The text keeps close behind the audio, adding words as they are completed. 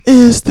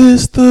Is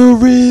this the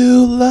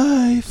real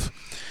life?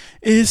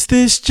 Is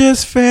this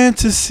just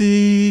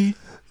fantasy?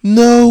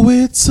 No,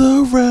 it's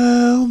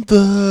Around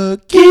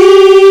the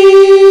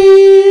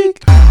Geek.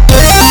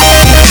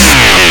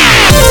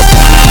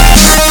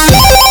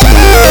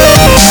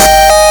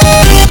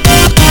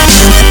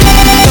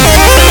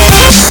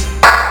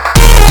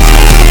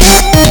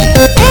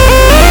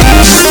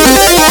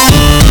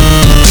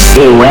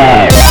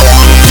 Beware.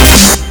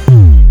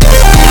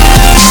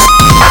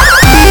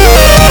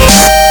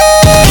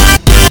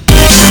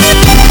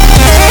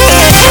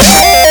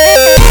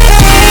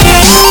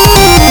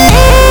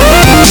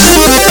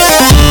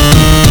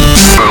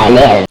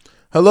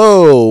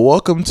 Hello,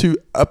 welcome to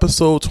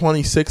episode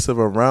 26 of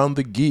Around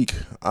the Geek.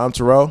 I'm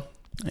Terrell.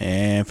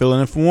 And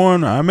filling in for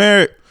Warren, I'm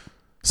Eric.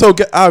 So,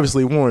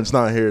 obviously, Warren's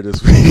not here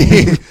this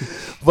week.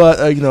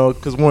 But,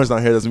 because Warren's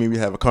not here doesn't mean we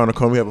have a Corner.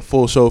 We have a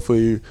full show for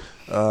you.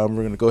 We're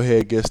going to go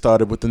ahead and get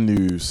started with the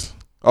news.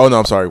 Oh, no,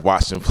 I'm sorry,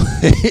 Washington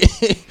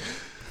play.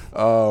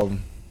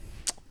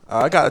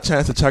 I got a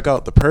chance to check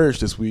out The Purge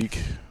this week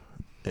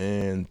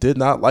and did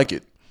not like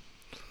it.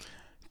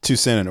 Too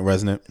sentimental,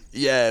 wasn't it?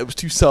 Yeah, it was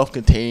too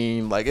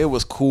self-contained. Like, it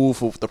was cool.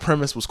 The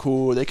premise was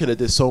cool. They could have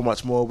did so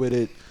much more with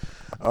it.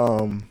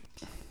 The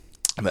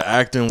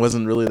acting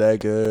wasn't really that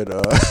good.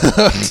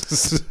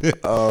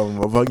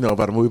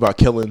 About a movie about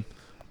killing.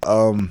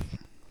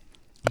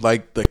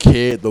 Like, the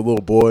kid, the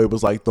little boy,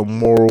 was like the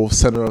moral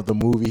center of the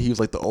movie. He was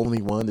like the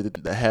only one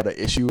that had an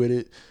issue with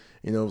it.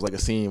 You know, it was like a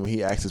scene where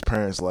he asked his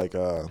parents, like,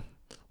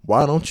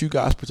 why don't you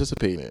guys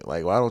participate in it?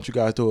 Like, why don't you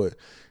guys do it?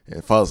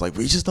 And father's like,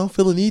 we just don't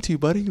feel the need to,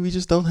 buddy. We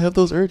just don't have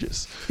those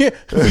urges. Yeah,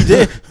 we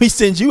did. We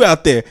send you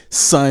out there,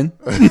 son.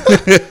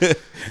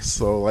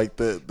 So, like,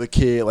 the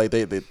kid, like,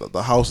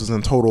 the house is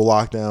in total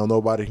lockdown.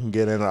 Nobody can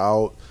get in or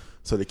out.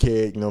 So the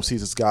kid, sees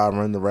this guy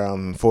running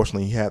around. And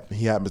unfortunately,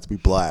 he happens to be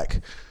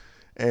black.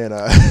 And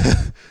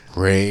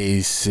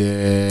racist.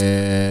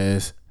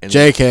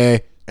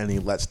 JK. And he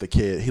lets the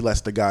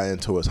guy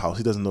into his house.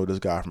 He doesn't know this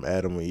guy from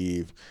Adam or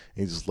Eve.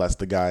 He just lets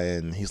the guy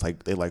in.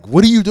 They're like,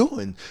 what are you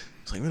doing?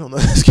 He's like, we don't know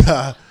this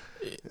guy.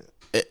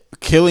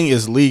 Killing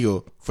is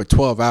legal for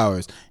 12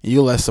 hours. And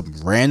you let some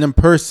random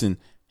person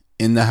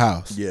in the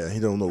house. Yeah, he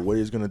don't know what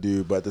he's going to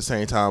do. But at the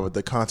same time, with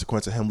the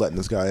consequence of him letting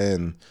this guy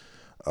in,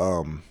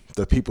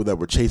 the people that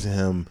were chasing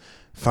him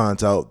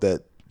finds out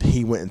that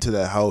he went into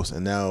that house,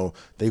 and now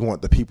they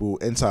want the people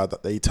inside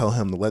that they tell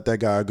him to let that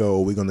guy go.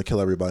 We're going to kill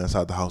everybody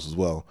inside the house as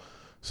well.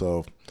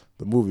 So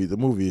the movie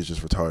is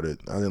just retarded.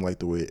 I didn't like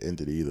the way it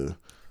ended either.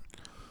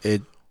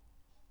 He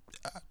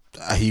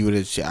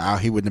wouldn't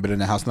have been in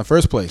the house in the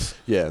first place.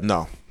 Yeah,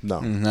 no.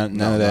 None of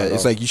that.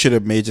 It's like, you should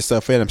have made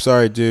yourself in. I'm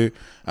sorry, dude.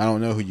 I don't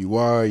know who you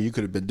are. You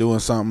could have been doing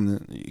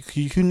something.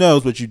 Who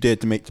knows what you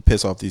did to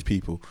piss off these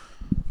people?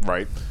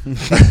 Right.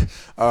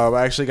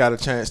 I actually got a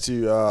chance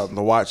to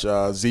watch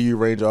ZU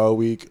Ranger all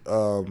week.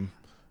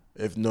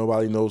 If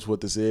nobody knows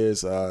what this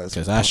is,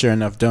 because I sure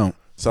enough don't.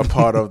 Some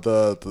part of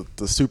the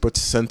Super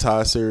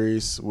Sentai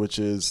series, which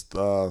is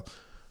the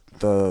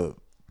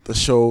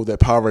show that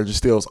Power Rangers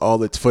steals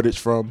all its footage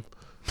from,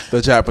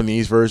 the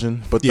Japanese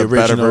version, but the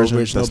better version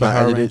that's not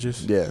Power edited.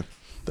 Rangers. Yeah,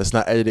 that's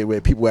not edited,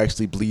 where people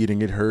actually bleed and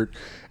get hurt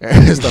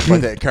and stuff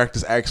like that.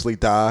 Characters actually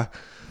die.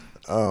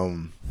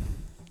 I've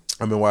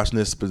been watching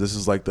this, but this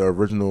is like the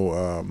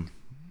original.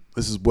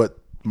 This is what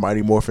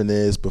Mighty Morphin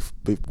is, but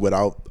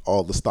without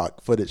all the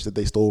stock footage that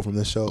they stole from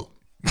this show.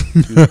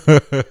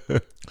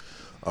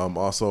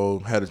 Also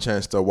had a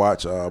chance to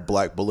watch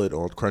Black Bullet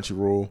on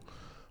Crunchyroll. I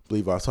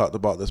believe I talked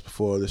about this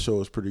before. This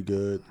show is pretty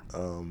good.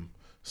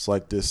 It's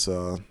like this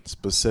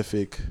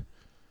specific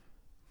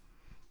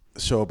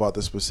show about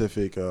this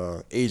specific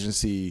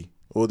agency,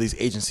 or these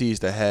agencies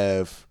that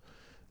have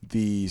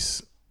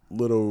these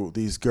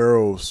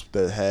girls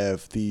that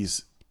have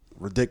these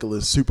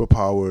ridiculous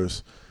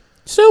superpowers.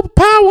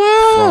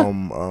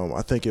 From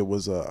I think it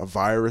was a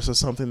virus or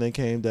something that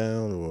came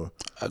down, or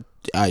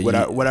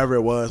whatever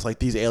it was. Like,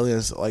 these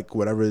aliens, like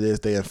whatever it is,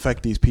 they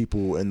infect these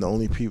people, and the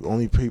only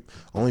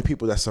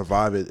people that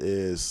survive it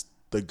is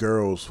the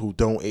girls who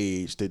don't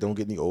age. They don't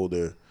get any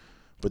older,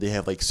 but they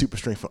have like super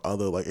strength for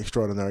other like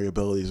extraordinary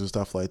abilities and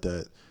stuff like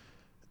that.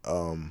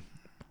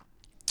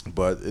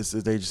 But it's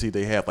the agency,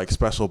 they have like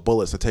special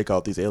bullets to take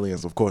out these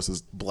aliens. Of course,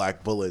 it's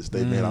black bullets.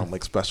 They made out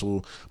like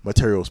special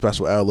material,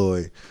 special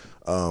alloy.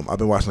 I've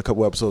been watching a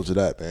couple episodes of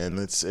that, man.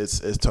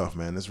 It's tough,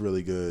 man. It's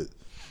really good.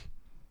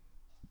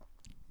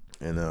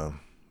 And I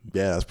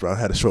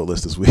had a short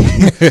list this week.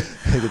 I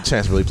didn't get a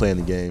chance to really play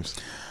any games.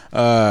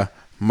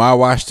 My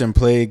watch and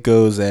play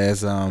goes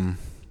as in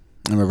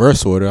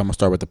reverse order. I'm gonna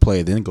start with the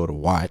play, then go to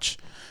watch.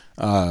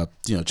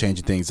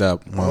 Changing things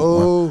up.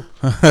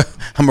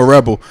 I'm a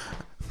rebel.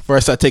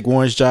 First, I take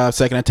Warren's job.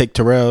 Second, I take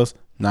Terrell's.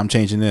 Now I'm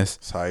changing this.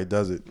 That's how he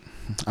does it.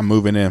 I'm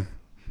moving in.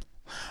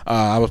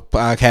 I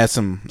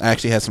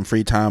actually had some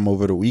free time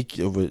over the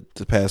weekend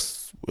to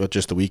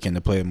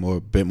play a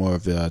bit more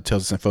of the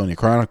Tales of Symphonia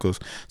Chronicles.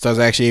 So I was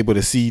actually able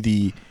to see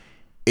the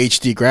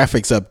HD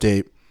graphics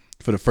update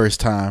for the first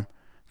time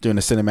during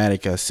the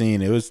cinematic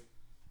scene. It was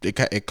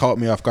it caught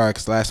me off guard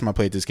because last time I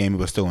played this game, it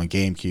was still on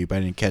GameCube. I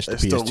didn't catch the PS2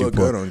 still look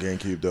port. good on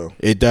GameCube though.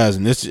 It does,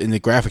 and the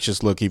graphics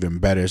just look even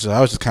better. So I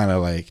was just kind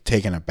of like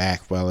taken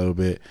aback by a little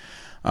bit.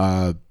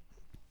 I'm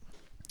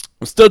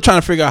still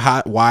trying to figure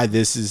out why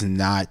this is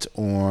not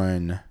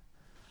on.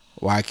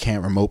 Why I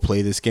can't remote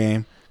play this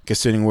game,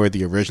 considering where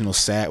the original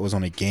sat was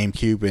on a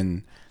GameCube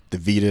and the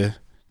Vita.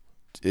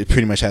 It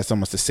pretty much has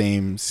almost the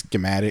same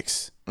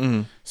schematics.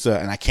 Mm-hmm. So,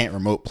 and I can't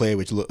remote play,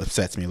 which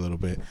upsets me a little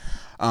bit.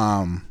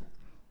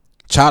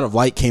 Child of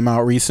Light came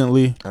out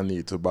recently. I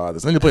need to buy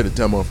this. I need to play the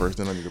demo first,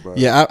 then I need to buy it.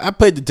 Yeah, I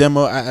played the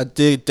demo. I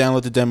did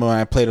download the demo, and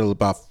I played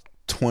about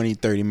 20,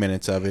 30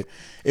 minutes of it.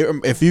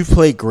 If you've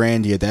played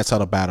Grandia, that's how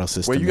the battle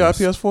system is. Wait, you got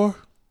a PS4?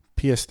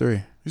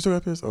 PS3. You still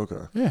got PS?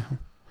 Okay. Yeah.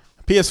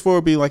 PS4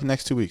 will be like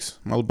next 2 weeks.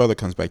 My little brother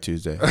comes back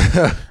Tuesday.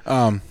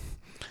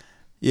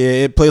 Yeah,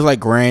 it plays like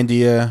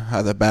Grandia,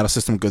 how the battle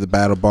system go, the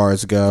battle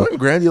bars go. Wasn't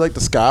Grandia like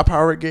the Sky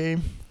Pirate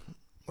game?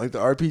 Like the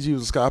RPG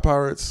was the Sky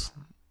Pirates?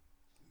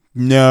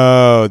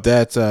 No,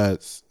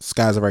 that's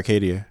Skies of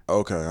Arcadia.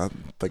 Okay, I'm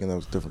thinking that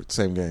was different.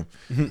 Same game.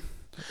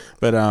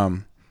 But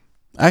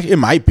it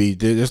might be.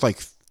 There's like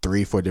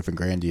 3-4 different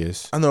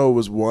Grandias. I know it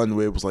was one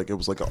where it was like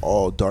an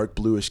all dark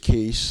bluish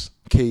case.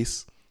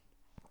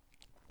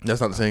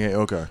 That's not the same game.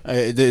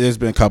 Okay. There's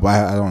been a couple.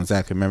 I don't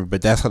exactly remember,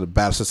 but that's how the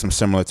battle system's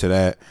similar to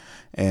that.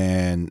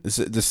 And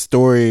the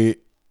story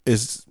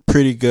is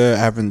pretty good. I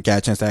haven't got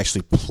a chance to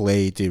actually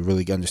play to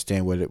really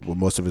understand what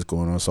most of it's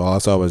going on. So all I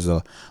saw was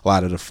a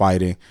lot of the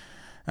fighting.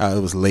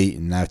 It was late,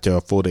 and after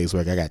a full day's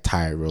work, I got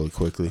tired really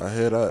quickly. I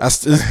hear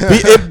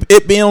that.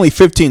 It being only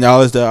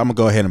 $15 though, I'm gonna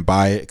go ahead and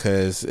buy it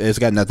because it's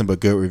got nothing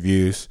but good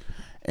reviews,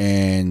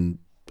 and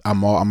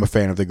I'm a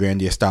fan of the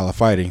Grandia style of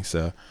fighting.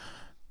 So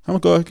I'm gonna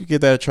go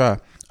give that a try.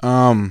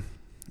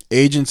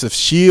 Agents of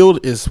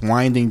S.H.I.E.L.D. is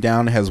winding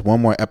down. It has one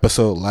more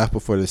episode left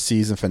before the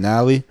season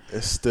finale.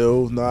 It's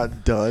still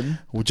not done.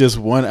 With just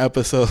one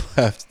episode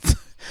left.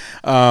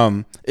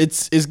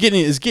 It's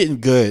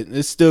getting good.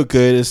 It's still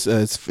good.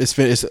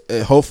 It's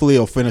hopefully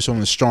it'll finish on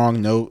a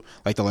strong note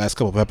like the last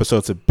couple of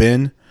episodes have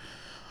been.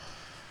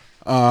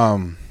 So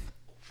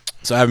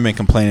I haven't been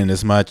complaining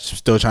as much.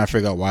 Still trying to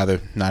figure out why there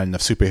are not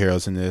enough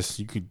superheroes in this.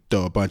 You could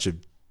throw a bunch of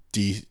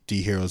D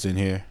heroes in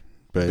here.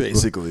 But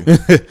basically.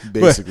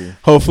 But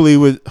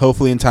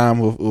hopefully in time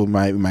we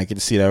might get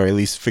to see that, or at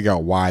least figure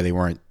out why they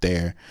weren't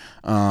there.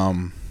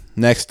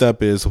 Next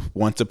up is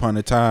Once Upon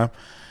a Time.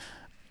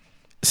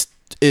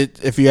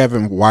 If you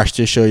haven't watched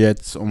this show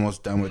yet, it's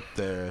almost done with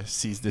the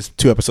season. There's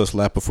 2 episodes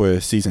left before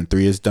season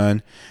 3 is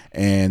done,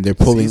 and they're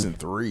pulling season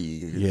 3.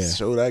 Yeah,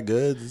 show that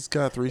good. It's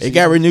got 3 seasons. It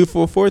got renewed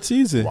for a 4th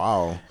season.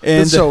 Wow,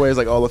 and this show is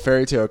like all the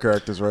fairy tale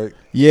characters, right?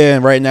 Yeah,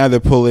 and right now they're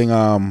pulling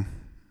Oz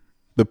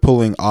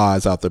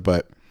out their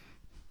butt.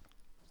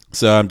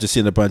 So I'm just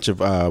seeing a bunch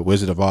of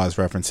Wizard of Oz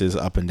references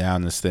up and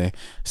down this thing.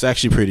 It's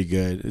actually pretty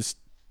good. It's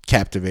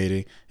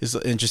captivating. It's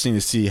interesting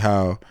to see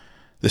how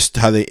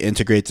they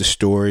integrate the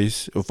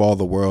stories of all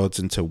the worlds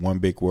into one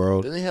big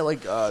world. Then they had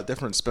like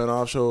different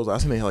spin-off shows. I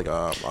think they had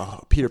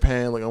like Peter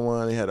Pan, like on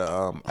one. They had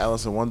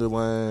Alice in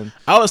Wonderland.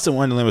 Alice in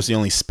Wonderland was the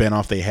only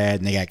spin-off they had,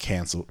 and they got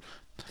canceled.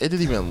 It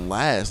didn't even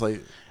last.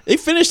 Like they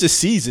finished the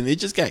season, it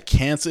just got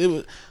canceled. It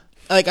was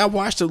like I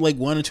watched like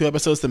 1 or 2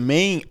 episodes. The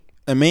main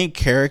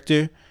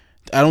character,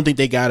 I don't think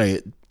they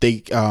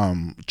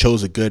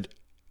chose a good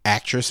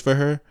actress for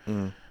her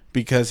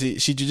because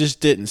she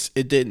just didn't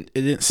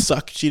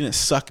suck. She didn't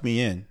suck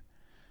me in.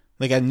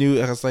 Like I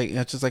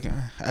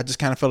just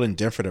kind of felt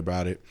indifferent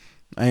about it.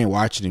 I ain't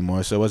watch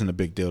anymore, so it wasn't a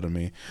big deal to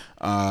me.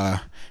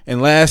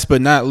 And last but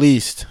not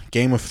least,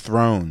 Game of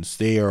Thrones.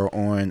 They are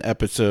on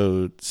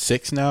episode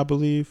 6 now, I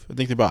believe. I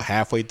think they're about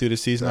halfway through the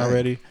season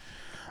already.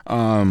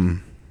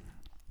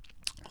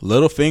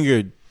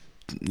 Littlefinger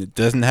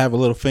doesn't have a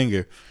little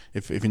finger.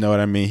 If you know what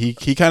I mean,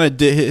 he kind of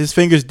his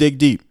fingers dig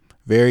deep,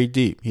 very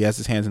deep. He has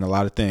his hands in a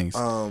lot of things.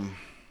 I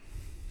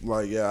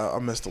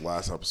missed the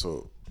last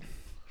episode.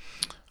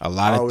 A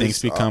lot of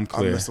things become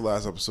clear. I missed the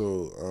last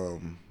episode,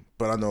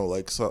 but I know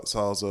like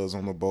Salsa is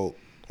on the boat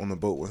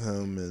with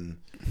him, and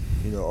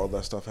you know all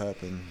that stuff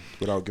happened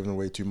without giving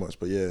away too much.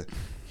 But yeah,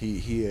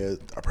 he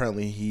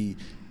apparently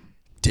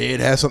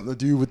did have something to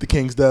do with the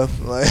king's death.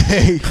 Like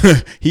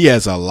he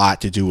has a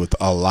lot to do with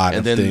a lot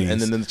of things. And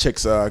then the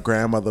chick's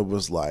grandmother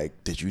was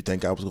like, "Did you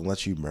think I was gonna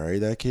let you marry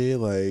that kid?"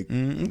 Like,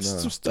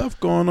 some stuff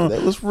going on.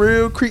 That was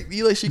real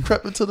creepy. Like she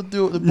crept into the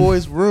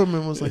boy's room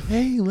and was like,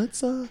 "Hey,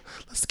 let's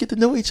get to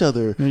know each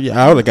other."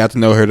 Yeah, I would have got to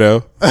know her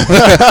though.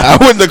 I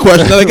wouldn't have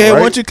questioned. Like, hey, right?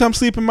 Why don't you come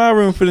sleep in my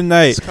room for the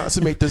night? Let's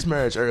consummate this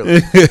marriage early.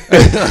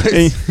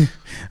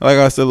 Like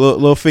I said,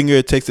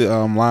 Littlefinger takes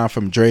a line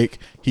from Drake.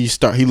 He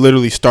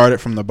literally started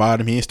from the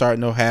bottom. He ain't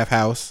starting no half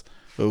house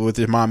with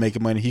his mom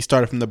making money. He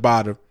started from the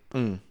bottom,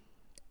 and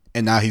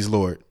now he's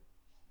Lord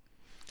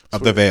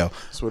of the Vale.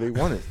 That's what he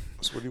wanted.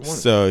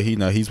 So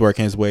he's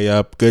working his way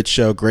up. Good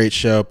show, great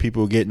show.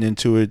 People getting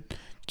into it.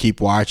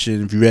 Keep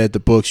watching. If you read the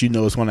books, you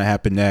know what's going to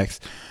happen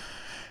next.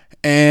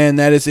 And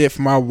that is it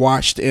for my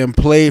watched and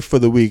played for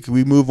the week.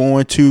 We move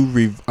on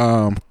to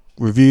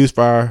reviews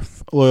for our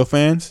loyal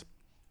fans.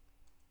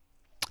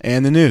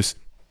 And the news.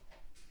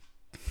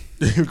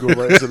 Go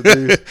right into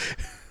the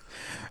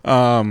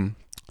news.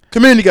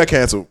 Community got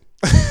canceled.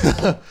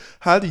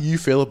 How do you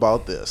feel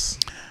about this?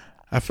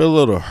 I feel a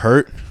little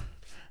hurt.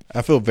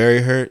 I feel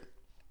very hurt.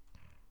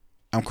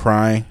 I'm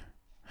crying.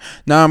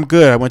 No, I'm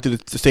good. I went through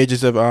the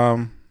stages of I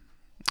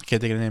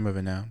can't think of the name of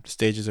it now. The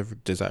stages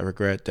of desire,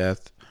 regret,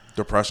 death,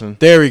 depression.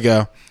 There we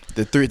go.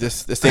 The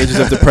stages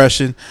of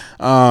depression.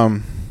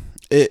 I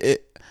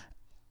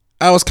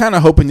was kind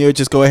of hoping they would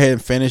just go ahead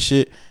and finish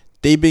it.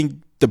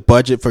 The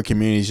budget for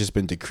Community has just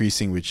been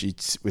decreasing with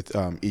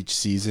each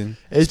season,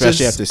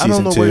 especially after season 2. I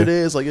don't know what it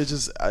is. Like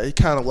it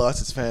kind of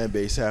lost its fan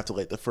base after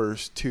like the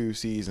first 2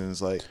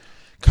 seasons. Like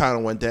kind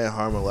of when Dan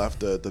Harmon left,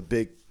 the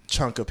big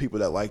chunk of people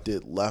that liked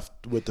it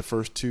left with the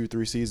first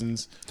 2-3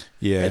 seasons.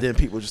 Yeah, and then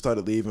people just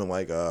started leaving,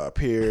 like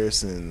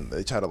Pierce, and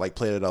they tried to like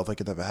play it off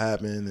like it never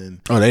happened. And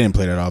they didn't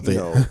play that off.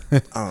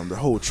 The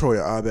whole Troy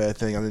Abed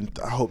thing.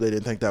 I hope they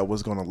didn't think that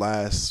was going to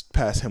last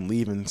past him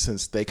leaving,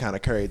 since they kind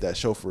of carried that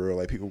show for real.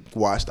 Like people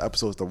watched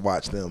episodes to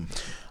watch them.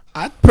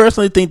 I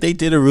personally think they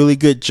did a really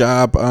good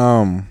job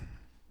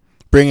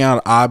bringing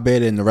out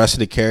Abed and the rest of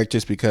the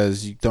characters,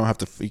 because you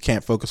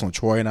can't focus on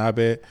Troy and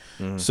Abed.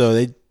 Mm-hmm. So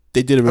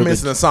they did a really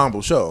it's an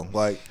ensemble show.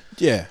 Like,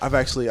 yeah, I've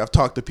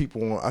talked to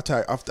people.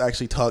 I've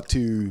actually talked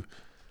to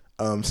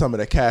some of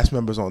the cast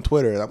members on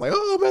Twitter, and I'm like,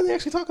 oh man, they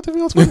actually talking to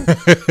me on Twitter.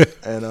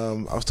 And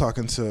I was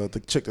talking to the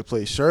chick that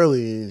plays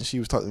Shirley, and she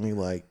was talking to me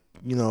like,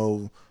 I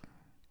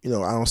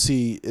don't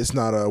see, it's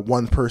not a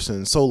one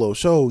person solo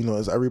show.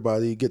 As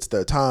everybody gets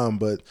their time,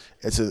 but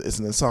it's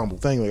an ensemble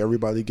thing. Like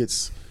everybody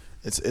gets,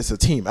 it's a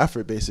team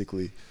effort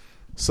basically.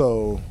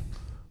 So.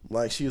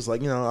 Like she was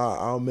like,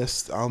 I'll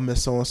miss so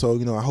and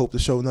so. I hope the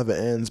show never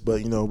ends,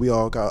 but we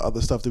all got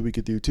other stuff that we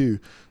could do too.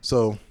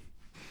 So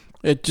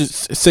it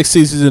just 6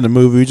 seasons in the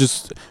movie.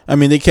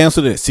 They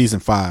canceled it at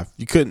season 5.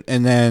 You couldn't,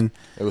 and then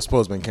it was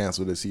supposed to be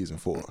canceled at season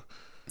 4.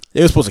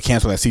 They were supposed to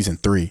cancel at season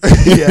 3.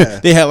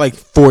 Yeah, they had like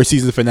 4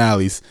 season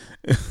finales.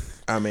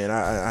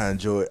 I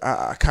enjoyed.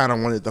 I kind of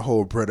wanted the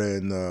whole Britta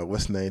and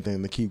what's the name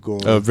thing to keep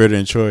going. Oh, Britta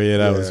and Troy. Yeah,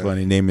 that was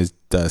funny. Name is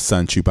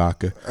son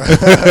Chewbacca.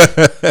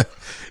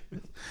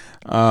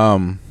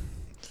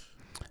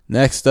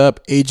 Next up,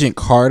 Agent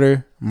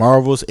Carter.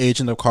 Marvel's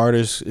Agent of Carter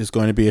is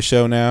going to be a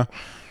show now,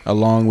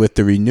 along with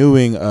the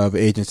renewing of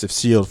Agents of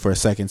S.H.I.E.L.D. for a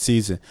 2nd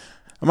season.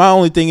 My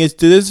only thing is,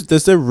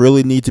 does there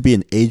really need to be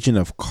an Agent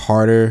of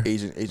Carter?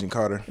 Agent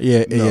Carter.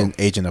 Yeah, no. An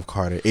Agent of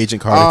Carter.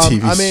 Agent Carter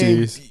TV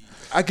series.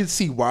 I could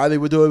see why they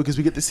would do it, because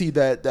we get to see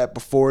that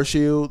before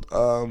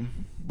S.H.I.E.L.D.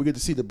 We get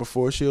to see the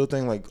before S.H.I.E.L.D.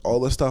 thing, like all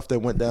the stuff that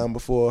went down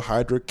before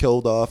Hydra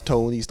killed off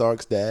Tony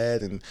Stark's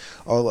dad and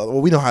all.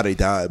 Well, we know how they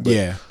died, but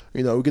yeah,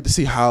 we get to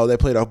see how they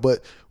played off.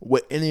 But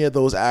would any of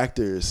those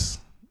actors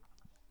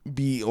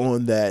be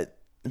on that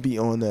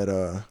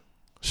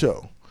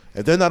show?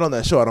 If they're not on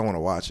that show, I don't want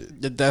to watch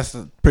it. That's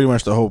pretty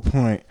much the whole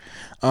point.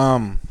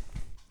 Yeah,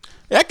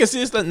 I can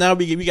see it's that now.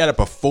 We got a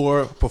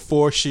before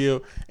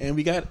S.H.I.E.L.D. and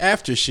we got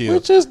after S.H.I.E.L.D.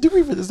 Which is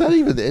that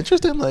even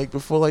interesting? Like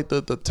before, like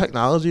the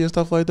technology and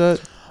stuff like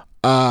that.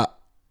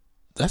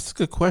 That's a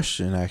good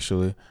question,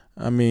 actually.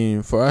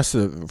 For us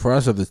of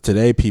the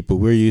today people,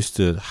 we're used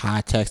to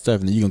high tech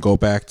stuff, and you can go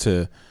back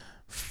to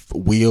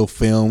wheel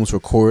films,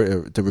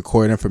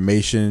 record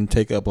information,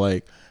 take up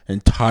like an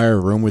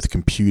entire room with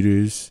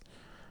computers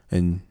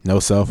and no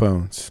cell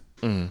phones.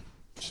 Mm.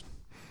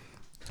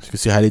 You can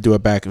see how they do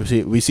it back.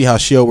 We see how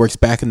S.H.I.E.L.D. works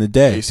back in the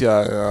day. You see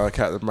how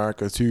Captain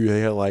America 2,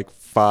 they had like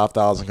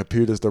 5,000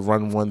 computers to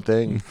run one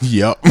thing.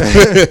 Yep.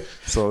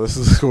 So this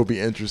is going to be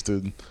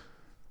interesting.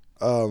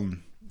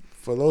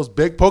 For those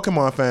big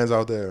Pokemon fans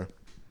out there,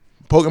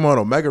 Pokemon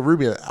Omega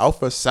Ruby and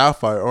Alpha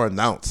Sapphire are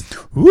announced.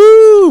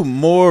 Woo!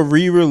 More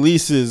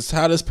re-releases.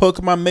 How does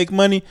Pokemon make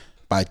money?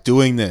 By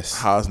doing this.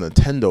 How does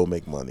Nintendo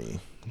make money?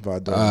 By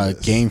doing this.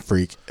 Game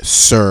Freak,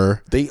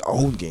 sir. They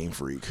own Game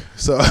Freak.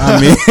 So,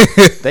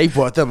 they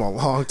bought them a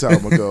long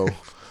time ago.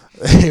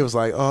 It was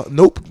like,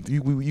 nope,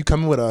 you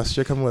coming with us.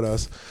 You're coming with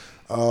us.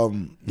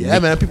 Yeah,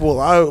 man. A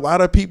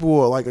lot of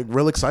people are like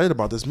real excited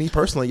about this. Me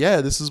personally,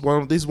 this is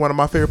one of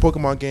my favorite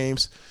Pokemon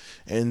games,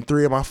 and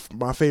 3 of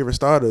my favorite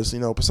starters.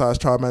 Besides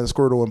Charmander,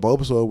 Squirtle, and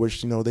Bulbasaur,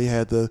 which they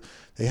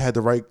had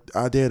the right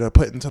idea to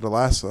put into the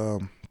last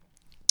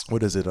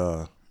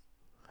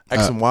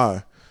X and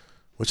Y,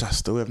 which I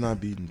still have not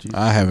beaten. Jesus.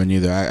 I haven't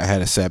either. I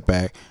had a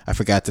setback. I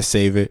forgot to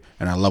save it,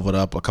 and I leveled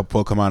up. A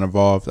couple Pokemon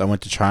involved. I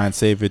went to try and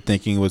save it,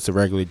 thinking it was the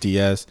regular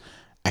DS.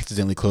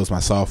 Accidentally closed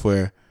my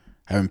software.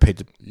 I haven't put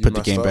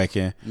the game back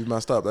in. You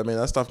messed up.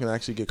 That stuff can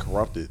actually get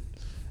corrupted.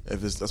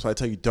 That's why I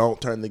tell you,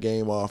 don't turn the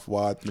game off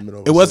while in the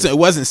middle of it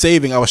wasn't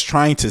saving. I was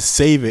trying to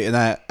save it, and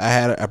I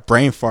had a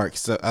brain fart.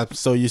 So I'm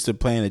so used to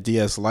playing a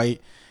DS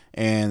Lite,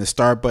 and the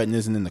start button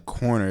isn't in the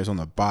corner; it's on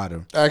the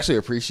bottom. I actually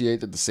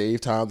appreciate that the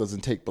save time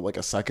doesn't take but like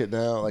a second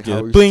now. Like yeah,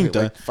 how we take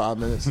like 5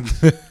 minutes.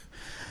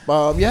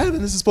 And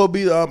this is supposed to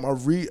be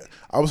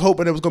I was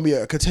hoping it was going to be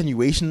a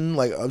continuation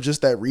like of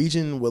just that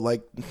region with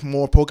like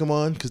more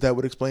Pokemon, because that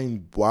would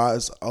explain why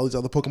it's all these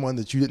other Pokemon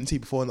that you didn't see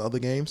before in the other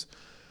games.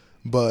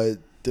 But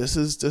this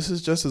is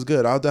just as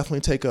good. I'll definitely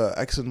take a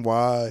X and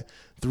Y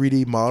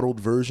 3D modeled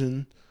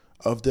version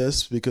of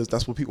this because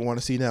that's what people want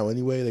to see now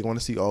anyway. They want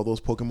to see all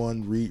those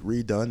Pokemon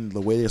redone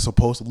the way they're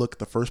supposed to look at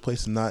the first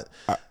place and not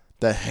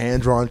that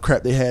hand-drawn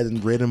crap they had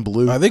in red and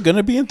blue. Are they going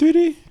to be in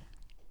 3D?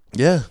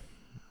 Yeah.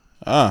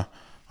 I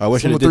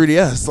wish it did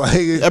 3DS.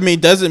 Like, I mean,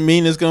 doesn't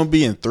mean it's going to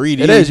be in 3D.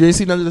 It is. You ain't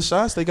seen none of the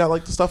shots? They got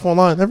like the stuff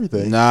online and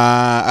everything.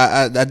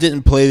 Nah, I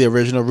didn't play the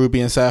original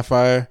Ruby and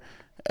Sapphire.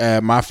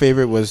 My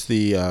favorite was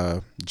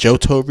the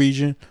Johto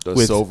region. The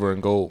silver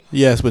and gold.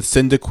 Yes, with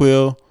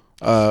Cyndaquil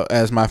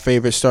as my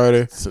favorite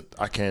starter.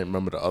 I can't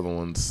remember the other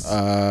ones.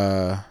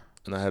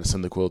 And I had a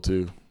Cyndaquil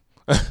too.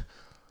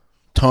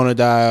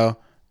 Tonadile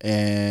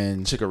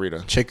and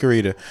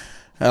Chikorita.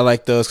 I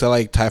like those 'cause I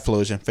like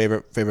Typhlosion.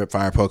 Favorite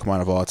fire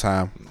Pokemon of all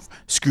time.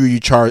 Screw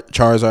you,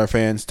 Charizard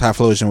fans.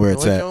 Typhlosion where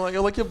it's at. You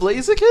like your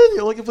Blaziken? You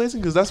don't like your Blaziken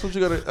because that's what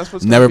you gotta. That's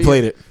what's never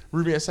played it.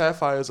 Ruby and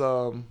Sapphire's.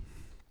 Blaziken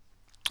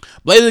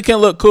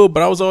look cool,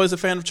 but I was always a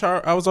fan of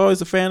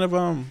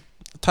Typhlosion.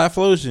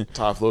 Typhlosion.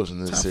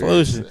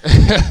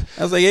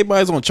 I was like,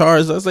 everybody's on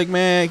Charizard. I was like,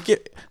 man,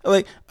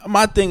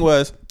 my thing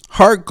was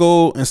Heart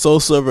Gold and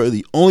Soul Silver are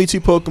the only two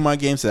Pokemon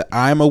games that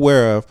I'm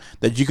aware of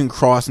that you can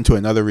cross into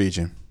another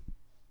region.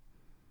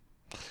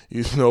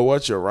 You know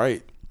what? You're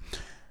right.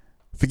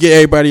 Forget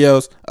everybody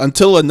else.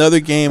 Until another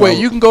game. Wait,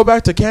 you can go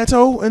back to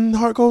Kanto and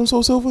Heart Gold and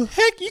Soul Silver?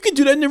 Heck, you can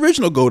do that in the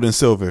original Gold and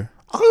Silver.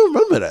 I don't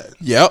remember that.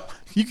 Yep.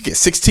 You can get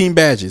 16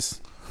 badges.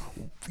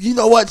 You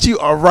know what? You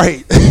are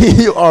right.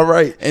 You are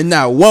right. And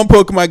now one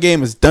Pokemon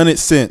game has done it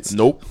since.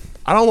 Nope.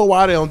 I don't know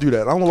why they don't do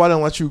that. I don't know why they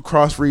don't let you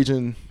cross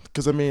region.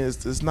 Because, I mean,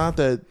 it's not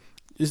that.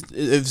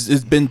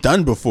 It's been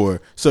done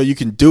before. So you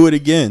can do it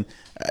again.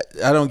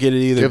 I don't get it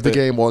either. Give the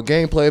game more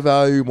gameplay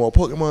value, more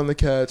Pokemon to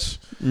catch.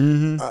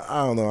 Mm-hmm.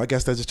 I don't know. I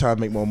guess they're just trying to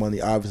make more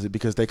money, obviously,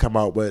 because they come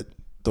out with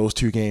those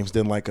two games,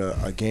 then like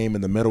a game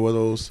in the middle of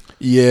those.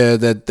 Yeah,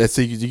 that's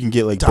so you can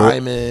get like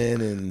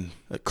Diamond and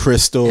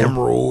Crystal,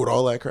 Emerald,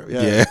 all that crap.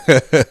 Yeah.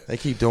 They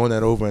keep doing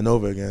that over and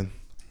over again.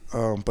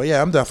 But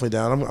yeah, I'm definitely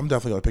down. I'm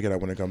definitely gonna pick it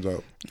up when it comes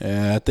out.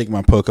 Yeah, I think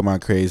my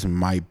Pokemon craze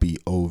might be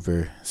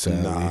over.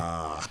 Sadly.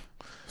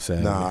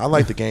 Nah, I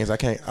like the games. I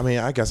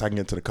guess I can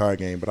get to the card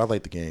game, but I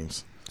like the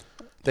games.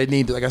 They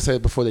need, like I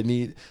said before,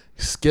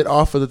 get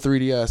off of the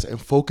 3DS and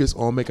focus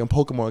on making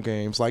Pokemon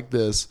games like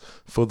this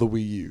for the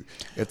Wii U.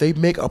 If they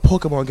make a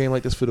Pokemon game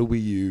like this for the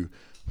Wii U,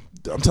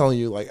 I'm telling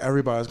you, like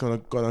everybody's gonna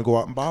go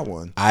out and buy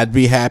one. I'd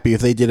be happy if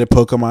they did a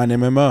Pokemon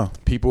MMO.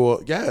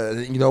 People,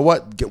 you know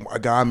what? A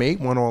guy made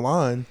one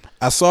online.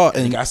 I saw,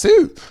 and he got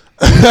sued.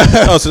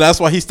 Oh, so that's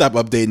why he stopped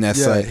updating that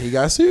site. He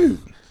got sued.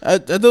 I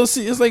don't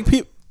see. It's like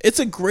people. It's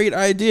a great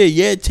idea.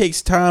 Yeah, it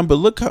takes time, but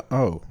look how.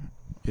 Oh,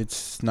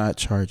 it's not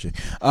charging.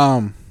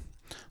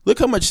 Look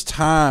how much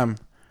time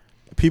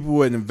people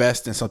would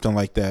invest in something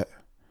like that.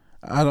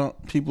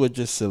 People are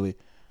just silly.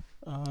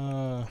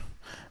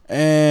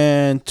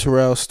 And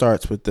Terrell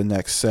starts with the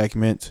next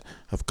segment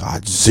of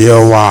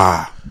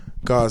Godzilla.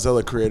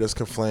 Godzilla creators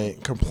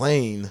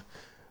complain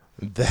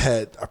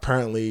that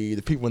apparently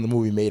the people in the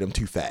movie made him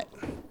too fat.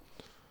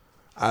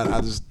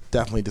 I just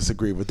definitely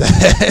disagree with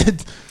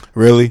that.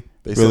 Really?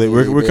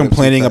 We're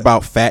complaining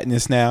about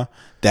fatness now.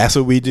 That's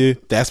what we do.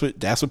 That's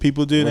what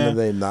people do now.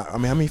 They not. I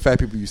mean, how many fat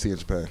people you see in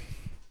Japan?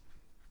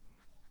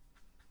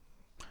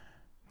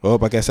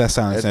 Well, I guess that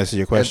sounds answer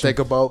your question. And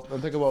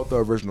think about the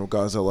original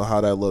Godzilla,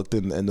 how that looked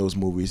in those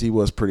movies. He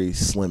was pretty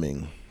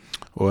slimming.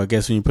 Well, I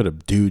guess when you put a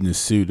dude in a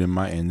suit and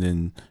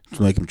then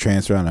make him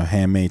transfer on a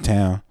handmade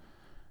town,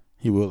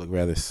 he will look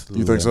rather.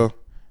 You think so?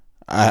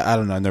 I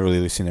don't know. I've never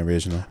really seen the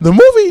original. The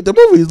movie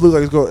looks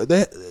like it's going.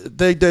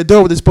 They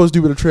do what they're supposed to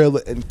do with the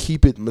trailer and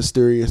keep it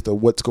mysterious to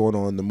what's going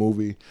on in the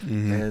movie.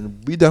 Mm-hmm.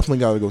 And we definitely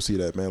got to go see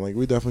that, man. Like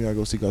we definitely got to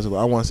go see Godzilla.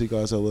 I want to see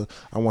Godzilla.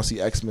 I want to see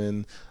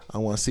X-Men. I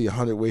want to see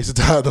 100 Ways to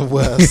Die in the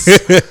West.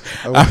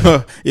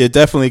 Yeah,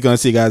 definitely going to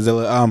see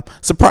Godzilla.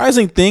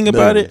 Surprising thing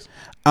about it,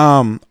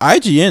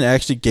 IGN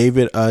actually gave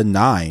it a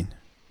 9.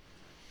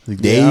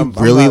 They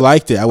really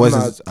liked it. I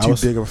was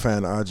big of a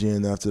fan of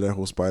IGN after that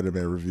whole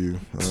Spider-Man review.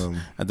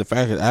 The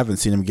fact that I haven't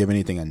seen them give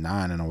anything a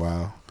 9 in a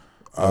while,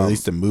 or at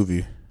least the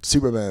movie.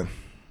 Superman.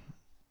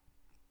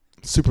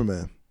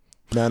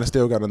 Man, I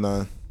still got a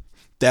 9.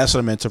 That's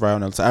what I meant to write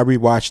on notes. I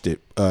rewatched it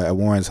at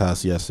Warren's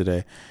house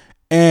yesterday,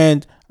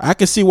 and I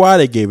can see why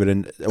they gave it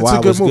why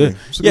it was good.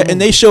 Yeah, and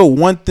they show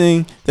one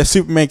thing that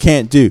Superman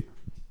can't do: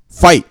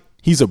 fight.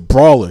 He's a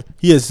brawler.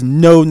 He has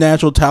no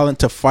natural talent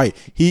to fight.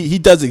 He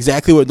does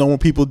exactly what normal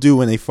people do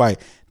when they fight.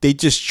 They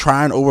just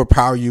try and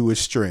overpower you with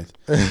strength.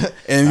 And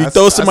if you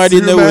throw somebody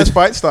in there with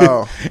fight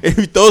style, if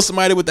you throw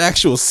somebody with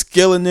actual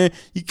skill in there,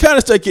 you kind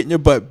of start getting your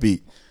butt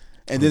beat.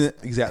 And then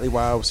exactly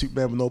why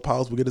Superman with no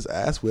powers will get his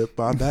ass whipped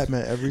by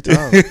Batman every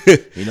time.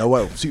 You know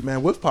what?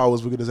 Superman with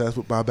powers will get his ass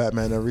whipped by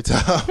Batman every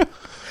time.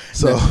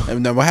 So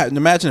now,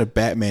 imagine if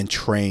Batman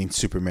trained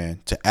Superman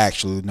to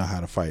actually know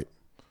how to fight.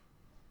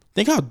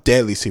 Think how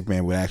deadly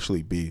Superman would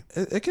actually be.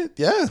 It could,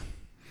 yeah.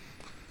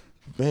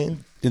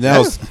 Man. And then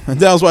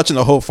I was watching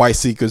the whole fight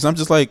sequence. I'm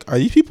just like, are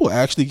these people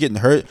actually getting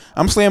hurt?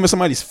 I'm slamming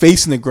somebody's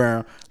face in the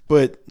ground,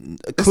 but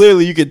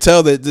clearly you could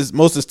tell that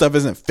most of the stuff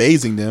isn't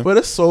phasing them. But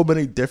there's so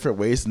many different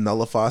ways to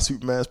nullify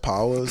Superman's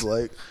powers.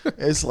 Like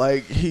it's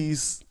like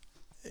he's,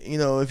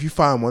 if you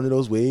find one of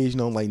those ways,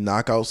 like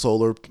knock out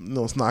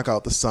knock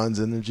out the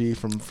sun's energy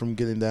from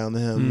getting down to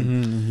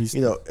him.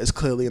 It's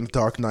clearly in the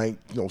Dark Knight.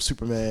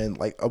 Superman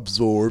like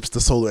absorbs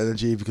the solar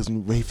energy because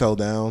when he fell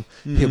down,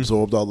 he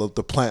absorbed all of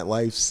the plant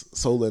life's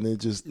solar and it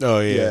just. Oh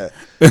yeah.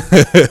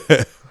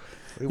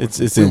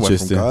 It's interesting. Went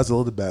from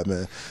Godzilla to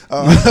Batman.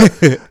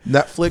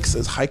 Netflix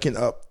is hiking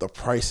up the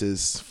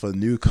prices for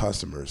new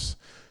customers.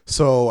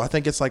 So I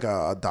think it's like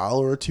a $1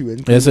 or $2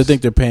 increase. Yes, I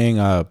think they're paying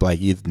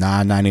like either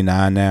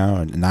 $9.99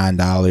 now or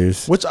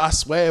 $9. Which I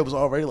swear it was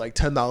already like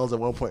 $10 at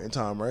one point in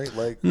time, right?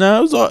 Like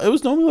no, it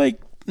was normally like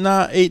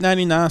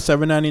 $8.99,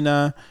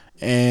 $7.99.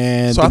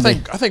 And so I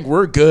think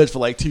we're good for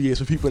like 2 years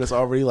for people that's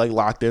already like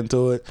locked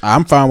into it.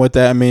 I'm fine with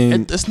that. I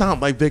mean, it's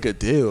not like big a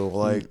deal.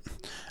 Like,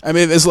 I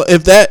mean,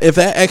 if that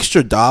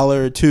extra $1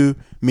 or $2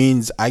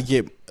 means I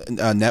get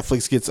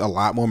Netflix gets a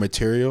lot more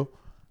material,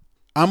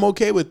 I'm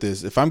okay with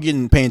this. If I'm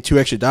paying $2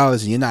 extra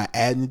and you're not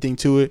adding anything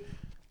to it,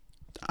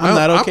 I'm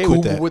not okay cool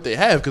with that. With what they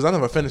have because I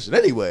never finished it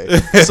anyway.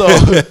 So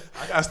I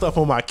got stuff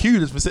on my queue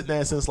that's been sitting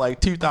there since like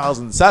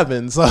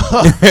 2007. So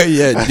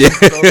yeah.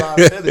 So not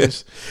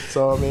finished.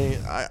 So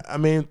I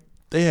mean,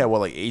 they had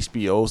like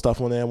HBO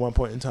stuff on there at one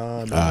point in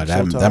time.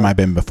 That might have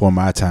been before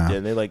my time. Yeah,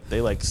 and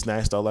they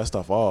snatched all that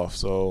stuff off.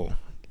 So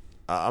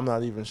I'm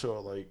not even sure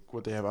like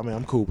what they have. I mean,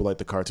 I'm cool with like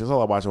the cartoons. All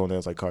I watch on there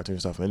is like cartoon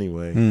stuff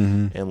anyway,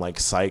 and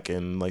like Psych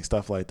and like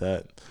stuff like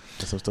that.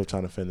 So I'm still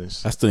trying to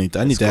finish. I need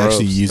to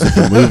actually use it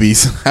for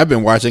movies. I've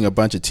been watching a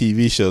bunch of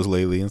TV shows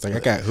lately. It's like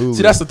I got Hulu.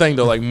 See, that's the thing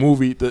though. Like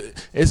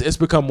it's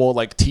become more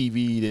like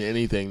TV than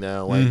anything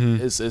now. Like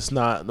it's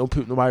not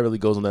nobody really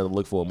goes on there to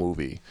look for a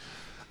movie.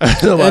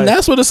 And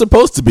that's what it's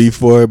supposed to be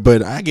for,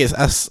 but I guess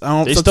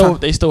I don't.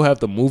 They still have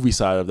the movie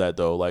side of that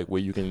though, like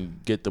where you can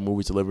get the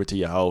movie delivered to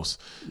your house.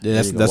 Yeah,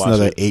 that's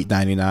another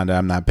 $8.99 that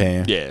I'm not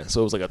paying. Yeah,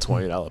 so it was like a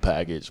 $20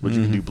 package, but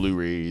you can do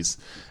Blu-rays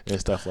and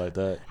stuff like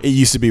that. It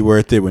used to be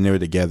worth it when they were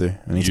together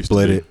and they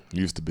split it.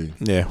 Used to be.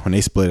 Yeah, when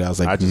they split it, I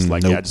was like, I just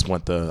nope. I just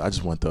want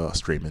the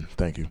streaming.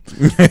 Thank you.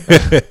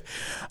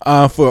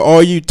 For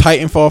all you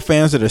Titanfall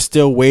fans that are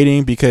still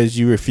waiting because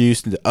you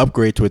refused to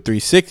upgrade to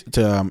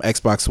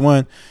Xbox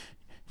One.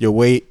 Your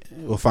wait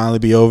will finally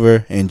be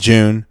over in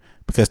June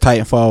because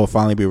Titanfall will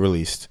finally be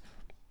released.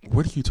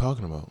 What are you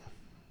talking about?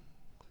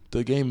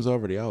 The game is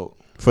already out.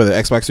 For the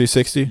Xbox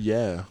 360?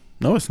 Yeah.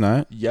 No, it's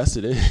not. Yes,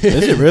 it is.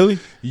 Is it really?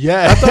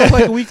 Yeah. I thought it was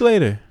like a week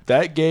later.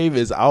 That game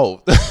is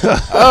out.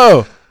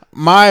 Oh,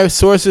 my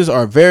sources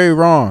are very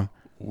wrong.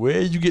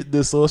 Where did you get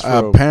this source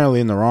from?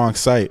 Apparently in the wrong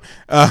site.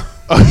 I'm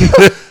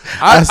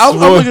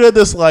looking at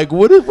this like,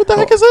 what the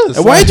heck is this?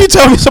 Why did you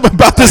tell me something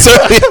about this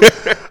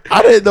earlier?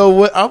 I didn't know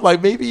what. I'm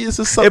like, maybe it's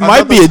just something. It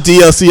might be a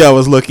DLC I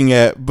was looking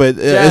at, but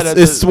it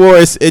just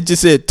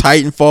said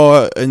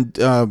Titanfall and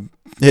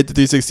hit the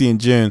 360 in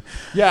June.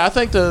 Yeah, I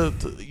think the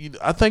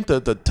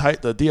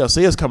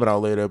DLC is coming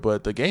out later,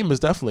 but the game is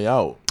definitely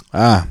out.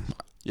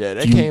 Yeah,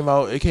 it came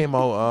out. I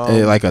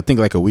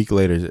think like a week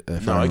later.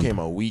 No, it came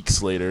out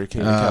weeks later.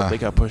 They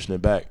kept pushing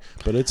it back,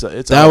 but it's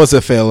that out. Was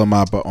a fail on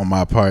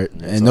my part,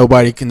 and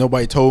nobody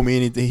told me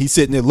anything. He's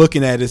sitting there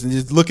looking at us and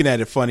just looking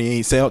at it funny. He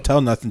ain't tell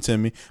nothing to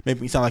me.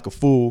 Make me sound like a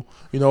fool.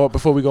 You know what?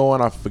 Before we go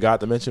on, I forgot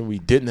to mention we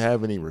didn't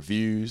have any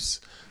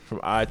reviews from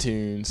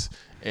iTunes,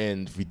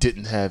 and we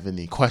didn't have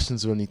any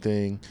questions or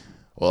anything.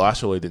 Well, I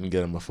surely didn't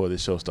get them before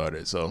this show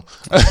started. So,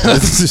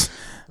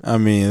 I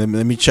mean,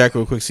 let me check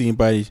real quick. See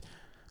anybody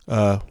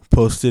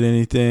posted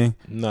anything?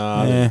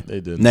 Nah,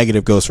 they didn't.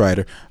 Negative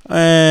Ghostwriter.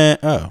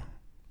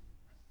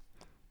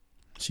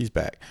 She's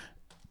back,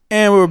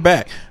 and we're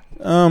back.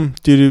 So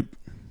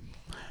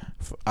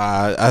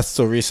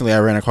recently I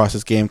ran across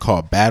this game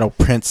called Battle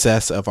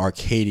Princess of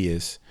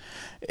Arcadius.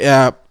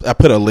 Yeah, I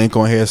put a link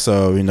on here,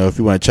 so if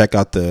you want to check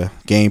out the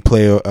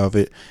gameplay of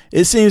it,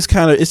 it seems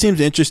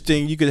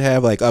interesting. You could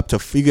have like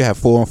you could have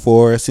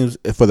 4-on-4. It seems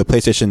for the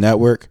PlayStation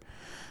Network.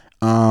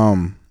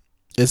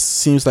 It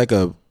seems like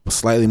a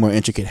slightly more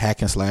intricate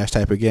hack and slash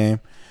type of game.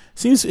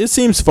 It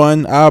seems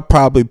fun. I'll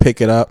probably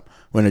pick it up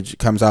when it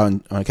comes out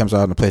on the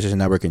PlayStation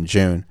Network in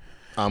June.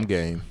 I'm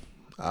game.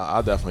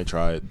 I'll definitely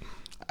try it.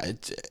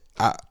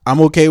 I'm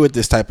okay with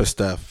this type of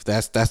stuff.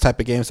 That's type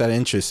of games that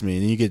interests me.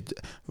 And you get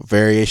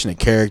variation of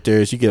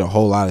characters. You get a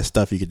whole lot of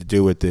stuff you get to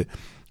do with it.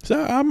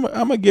 So I'm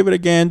gonna give it a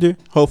gander.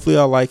 Hopefully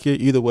I'll like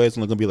it. Either way, it's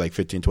only gonna be like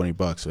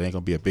 $15-$20, so it ain't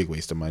gonna be a big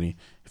waste of money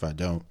if I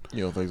don't.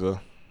 You don't think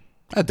so?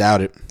 I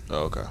doubt it.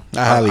 Oh, okay.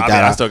 I highly doubt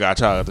it. I still got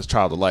this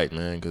Child of Light,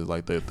 man, because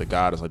like the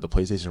guy that's like the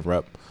PlayStation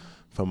rep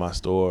for my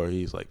store,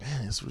 he's like,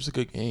 man, it's a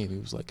good game. He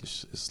was like,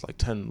 it's like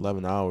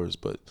 10-11 hours,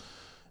 but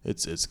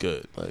it's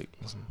good. Like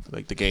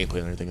the gameplay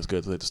and everything is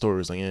good. Like the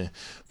story is like,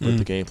 but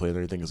the gameplay and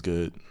everything is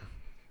good.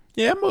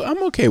 Yeah,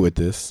 I'm okay with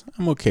this.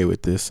 When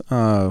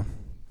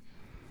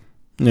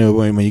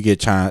you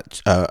get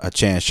a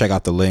chance, check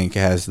out the link. It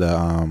has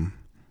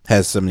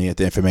some of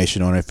the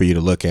information on it for you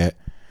to look at.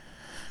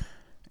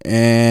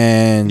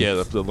 And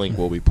yeah, the link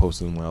will be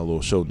posted in our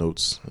little show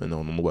notes and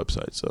on the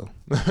website. So,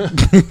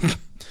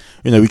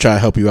 we try to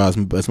help you out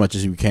as much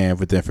as we can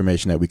with the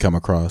information that we come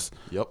across.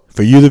 Yep.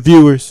 For you, the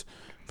viewers,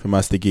 from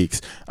us, the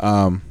geeks.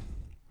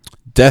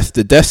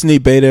 The Destiny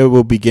beta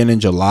will begin in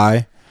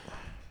July,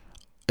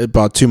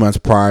 about 2 months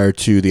prior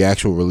to the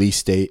actual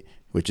release date,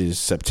 which is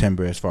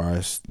September, as long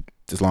as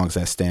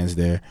that stands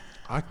there.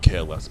 I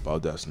care less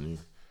about Destiny.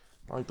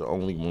 I'm like the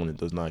only one that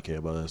does not care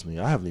about Destiny.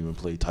 I haven't even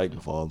played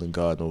Titanfall, and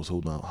God knows how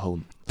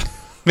long.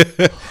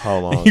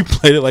 You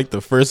played it like the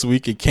first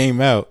week it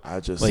came out. I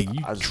just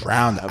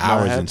drowned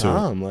hours into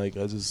time. Like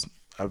I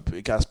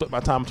got to split my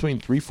time between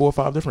 3, 4,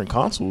 5 different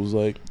consoles.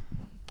 Like,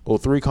 or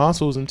 3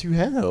 consoles and 2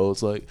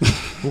 handhelds. Like, what do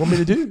you want me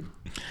to do?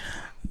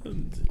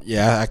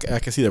 Yeah, I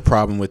can see the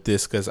problem with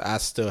this because I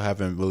still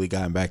haven't really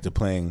gotten back to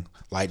playing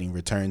Lightning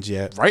Returns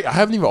yet. Right, I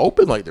haven't even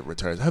opened Lightning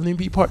Returns. I haven't even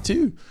beat part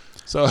 2.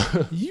 So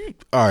you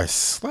are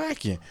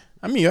slacking.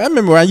 I mean, I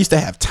remember when I used to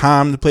have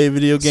time to play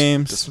video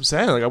games. That's what I'm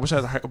saying. Like, I wish I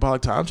had a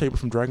hyperbolic time chamber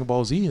from Dragon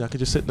Ball Z, and I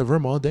could just sit in the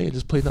room all day and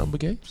just play nothing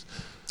but games.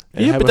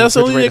 And have but that's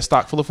only a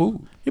stock full of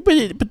food. Yeah,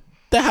 but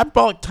the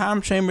hyperbolic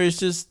time chamber is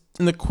just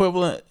an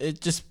equivalent.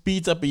 It just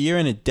speeds up a year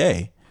and a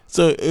day.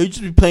 So it would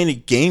just be playing a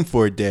game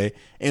for a day,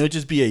 and it would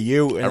just be a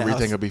year.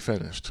 Everything will be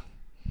finished.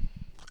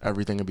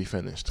 Everything will be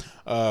finished.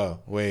 Oh,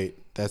 wait.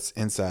 That's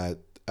inside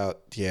out.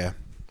 Yeah.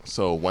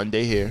 So one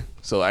day here.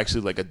 So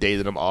actually like a day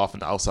that I'm off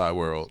in the outside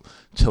world,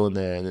 chilling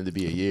there, and then to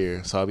be a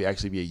year. So I'll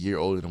actually be a year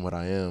older than what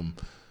I am.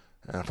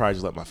 And I'll probably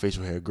just let my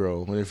facial hair grow.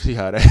 Let me see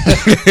how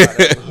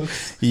that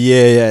looks.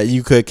 Yeah.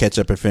 You could catch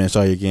up and finish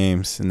all your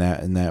games in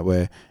that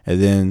way.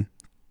 And then,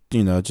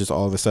 just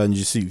all of a sudden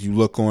you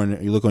look on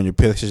your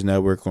PlayStation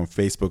Network on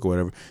Facebook or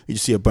whatever, you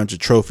just see a bunch of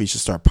trophies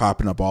just start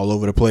popping up all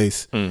over the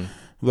place.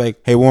 Like,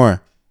 hey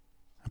Warren,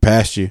 I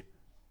passed you.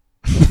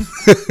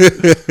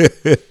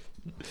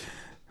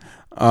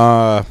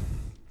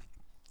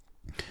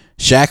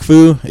 Shaq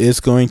Fu is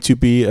going to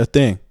be a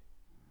thing.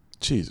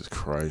 Jesus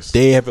Christ!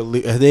 They have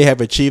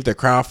achieved a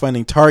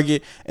crowdfunding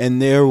target,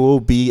 and there will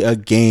be a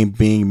game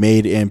being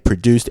made and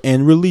produced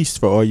and released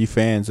for all you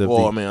fans of.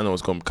 Well, I know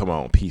it's going to come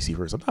out on PC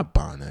first. I'm not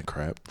buying that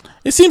crap.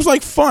 It seems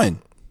like fun.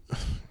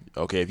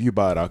 Okay, if you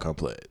buy it, I'll come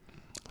play it.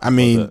 I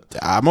mean,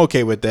 I'm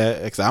okay with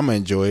that because I'm gonna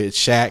enjoy it.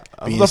 Shaq,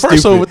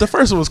 the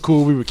first one was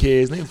cool. We were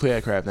kids. They can play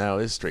that crap now.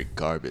 It's straight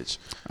garbage.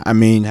 I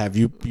mean,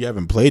 you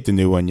haven't played the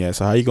new one yet?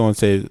 So how you gonna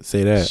say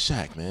that?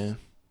 Shaq, man.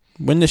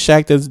 When does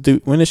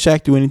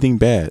Shaq do anything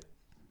bad?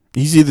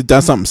 He's either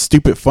done something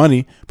stupid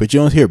funny, but you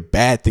don't hear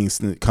bad things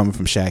coming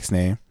from Shaq's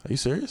name. Are you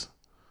serious?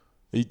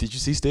 Did you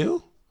see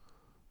Steel?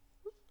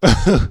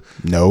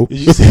 No. Did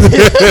you see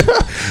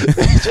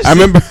I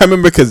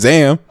remember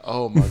Kazam.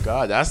 Oh my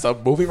God, that's a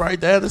movie right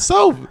there. That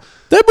movie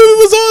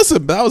was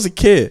awesome. But I was a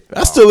kid.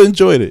 I still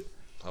enjoyed it.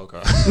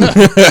 Okay.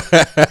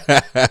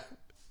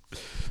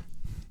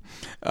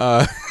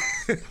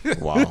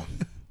 Wow.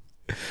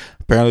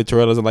 Apparently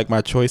Terrell doesn't like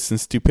my choice in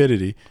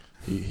stupidity.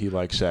 He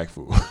likes Shaq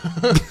Fu.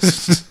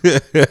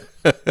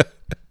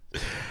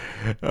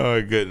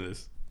 Oh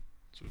goodness.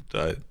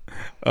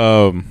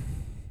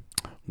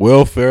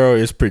 Will Ferrell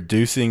is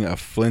producing a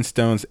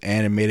Flintstones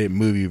animated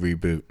movie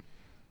reboot.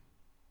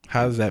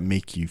 How does that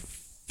make you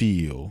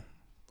feel?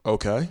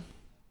 Okay.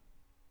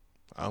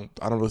 I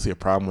don't really see a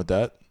problem with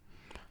that.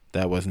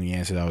 That wasn't the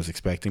answer that I was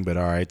expecting, but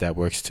all right, that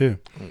works too.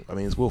 I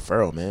mean, it's Will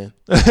Ferrell, man.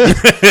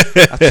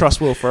 I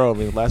trust Will Ferrell. I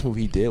mean, the last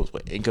movie he did was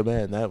with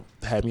Anchorman. That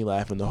had me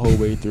laughing the whole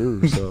way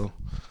through. So,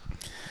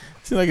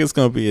 seems like it's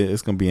gonna be interesting.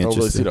 I don't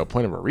really see the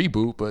point of a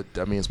reboot, but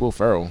I mean, it's Will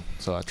Ferrell,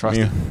 so I trust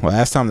him. Well,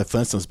 last time the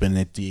Flintstones been in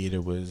the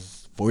theater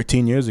was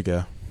 14 years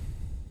ago.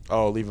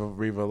 Oh, Viva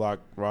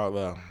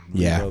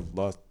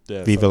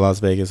Las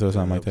Vegas or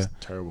something like that.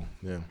 Terrible.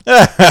 Yeah.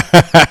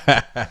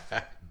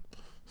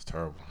 It's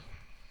terrible.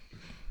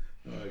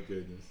 Oh my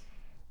goodness.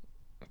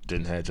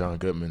 Didn't have John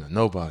Goodman or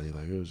nobody.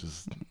 Like it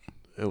was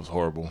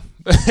horrible.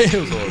 It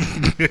was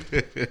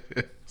horrible.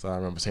 So I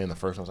remember seeing the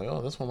first one. I was like,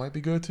 oh, this one might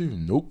be good too.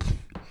 Nope.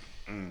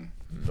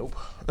 Nope.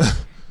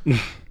 You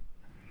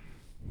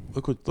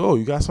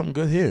got something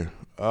good here.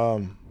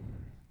 The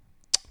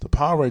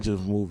Power Rangers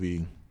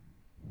movie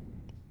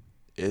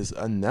is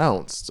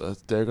announced.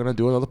 They're gonna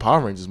do another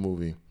Power Rangers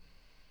movie.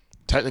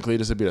 Technically,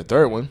 this would be the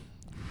third one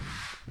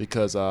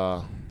because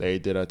they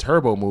did a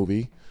Turbo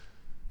movie,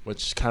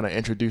 which kind of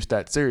introduced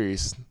that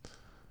series.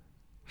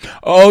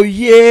 Oh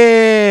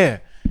yeah,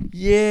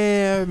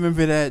 I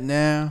remember that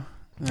now.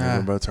 I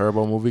remember a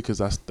Turbo movie because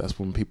that's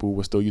when people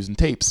were still using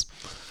tapes.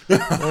 We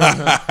were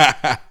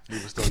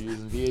still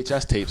using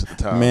VHS tapes at the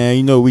time. Man,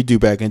 you know what we do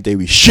back in the day?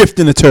 We shift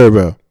in the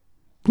Turbo.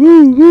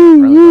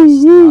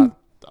 Woo.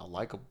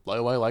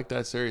 Nobody liked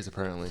that series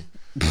apparently.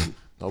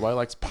 Nobody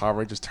likes Power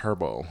Rangers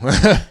Turbo.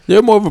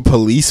 They're more of a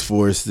police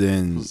force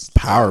than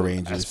Power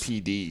Rangers.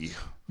 SPD.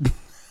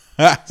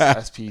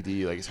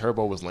 SPD. Like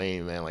Turbo was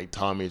lame, man. Like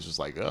Tommy was just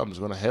like, I'm just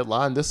gonna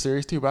headline this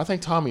series too. But I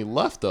think Tommy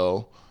left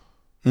though.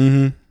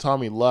 Mm-hmm.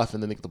 Tommy left,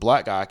 and then the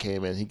black guy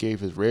came in. He gave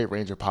his Red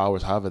Ranger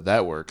powers, however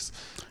that works,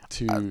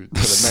 to the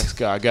next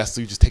guy. I guess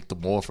you just take the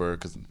morpher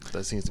because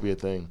that seems to be a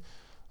thing.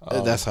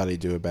 That's how they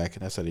do it back.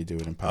 That's how they do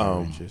it in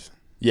Power Rangers.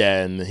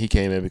 Yeah, and he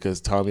came in because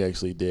Tommy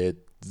actually did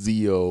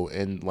Zeo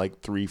in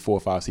like 3, 4,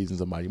 5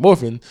 seasons of Mighty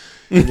Morphin.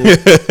 And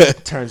then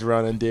turns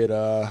around and did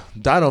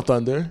Dino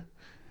Thunder.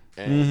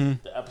 And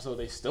the episode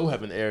they still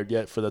haven't aired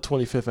yet for the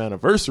 25th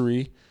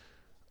anniversary.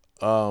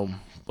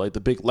 Like the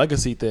big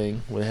legacy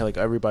thing when they had like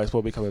everybody's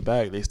supposed to be coming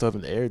back. They still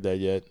haven't aired that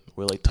yet.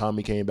 Where like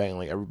Tommy came back and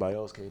like everybody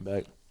else came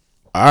back.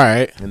 All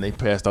right. And they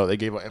passed out. They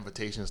gave out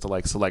invitations to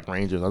like select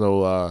Rangers. I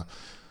know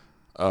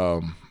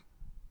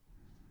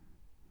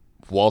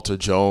Walter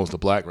Jones, the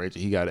Black Ranger,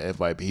 he got an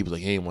invite, but he was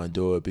like, he didn't want to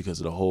do it because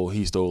of the whole,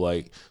 he's still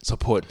like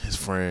supporting his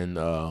friend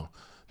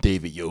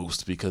David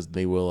Yost because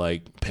they were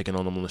like picking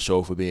on him on the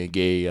show for being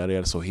gay, yada,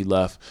 yada. So he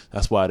left.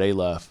 That's why they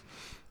left.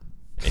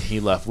 And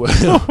he left with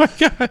him. Oh my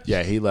God.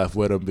 Yeah, he left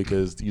with him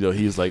because, you know,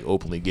 he's like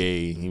openly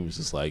gay. He was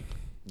just like,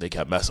 they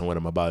kept messing with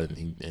him about it.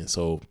 And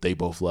so they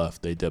both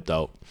left. They dipped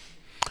out.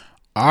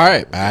 All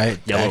right.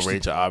 Yellow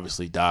Ranger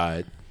obviously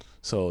died.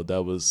 So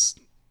that was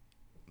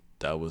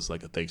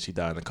like a thing. She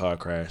died in a car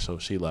crash, so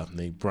she left. And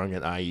they brought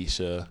in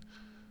Aisha,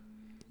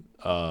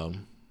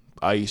 and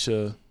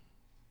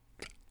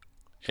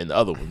the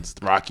other ones,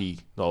 Rocky.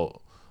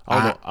 No,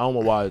 I don't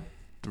know why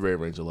the Red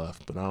Ranger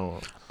left, but I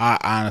don't. I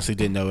honestly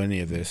didn't know any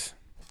of this.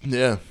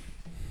 Yeah.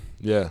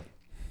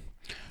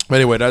 But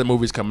anyway, that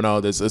movie's coming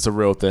out. It's a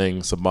real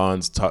thing.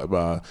 Saban's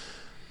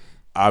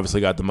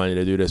obviously got the money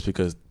to do this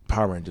because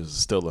Power Rangers is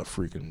still a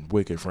freaking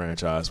wicked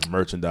franchise with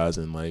merchandise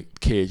and like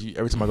kids.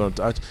 Every time I go,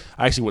 I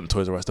actually went to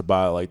Toys R Us to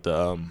buy like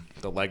the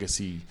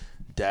Legacy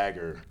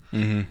dagger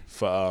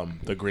for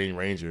the Green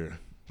Ranger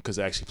because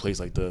it actually plays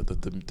like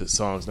the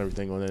songs and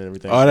everything on it and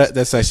everything. Oh,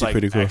 that's actually like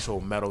pretty cool. Actual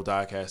metal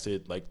die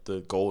casted, like the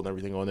gold and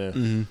everything on there.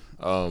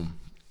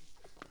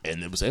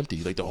 And it was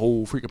empty. Like the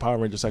whole freaking Power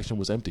Ranger section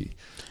was empty.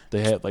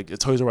 They had like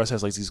Toys R Us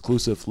has like these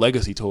exclusive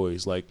Legacy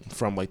toys, like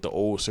from like the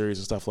old series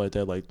and stuff like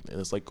that. Like, and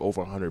it's like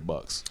over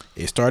 $100.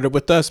 It started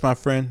with us, my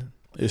friend.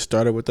 It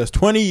started with us.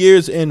 20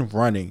 years in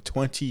running.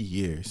 20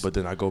 years. But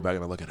then I go back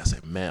and I look at it. I say,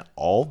 man,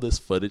 all this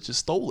footage is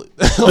stolen.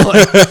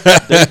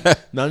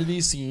 Like, none of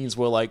these scenes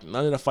were like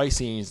none of the fight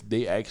scenes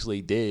they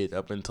actually did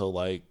up until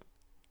like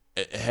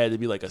it had to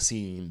be like a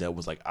scene that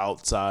was like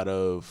outside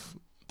of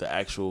the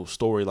actual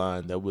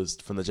storyline that was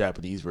from the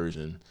Japanese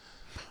version.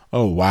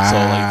 Oh wow! So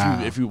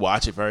like if you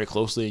watch it very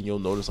closely, and you'll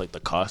notice like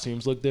the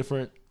costumes look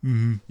different.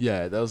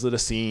 Yeah, those are the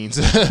scenes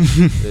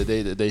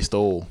that they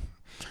stole.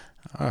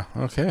 Oh,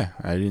 okay.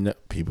 I didn't know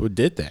people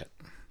did that.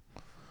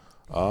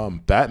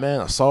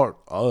 Batman Assault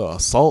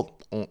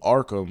on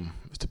Arkham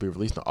is to be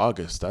released in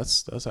August.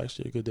 That's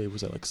actually a good day. Was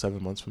that like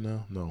 7 months from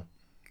now? No,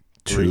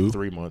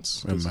 3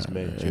 months. This is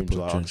May, June,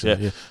 July, August.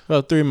 Yeah,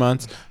 well, 3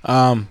 months.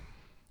 The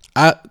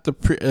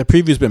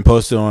preview's been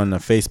posted on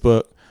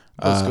Facebook.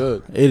 That's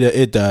good.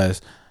 It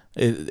does.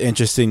 It's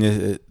interesting.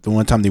 The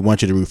one time they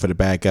want you to root for the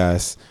bad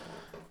guys.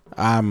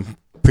 I'm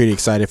pretty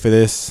excited for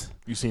this.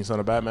 You seen Son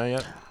of Batman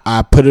yet?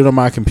 I put it on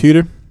my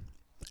computer,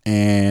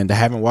 and I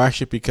haven't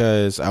watched it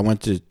because I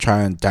went to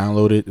try and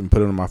download it and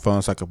put it on my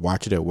phone so I could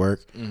watch it at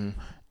work.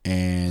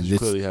 And you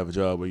clearly have a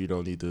job where you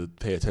don't need to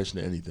pay attention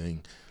to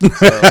anything.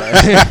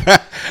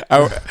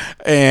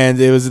 And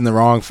it was in the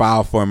wrong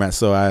file format,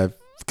 so I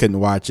couldn't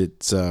watch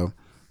it. So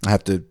I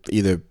have to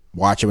either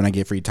watch it when I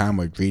get free time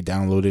or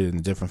re-download it in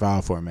a different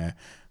file format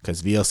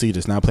because VLC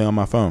does not play on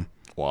my phone.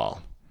 Wow.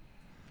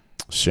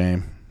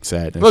 Shame.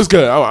 Sadness. Looks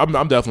good.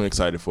 I'm definitely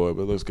excited for it,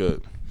 but it looks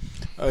good.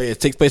 Oh, yeah. It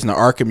takes place in the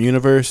Arkham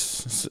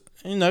universe.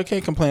 You know,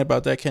 can't complain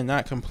about that.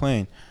 Cannot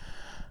complain.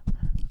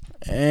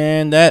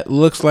 And that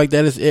looks like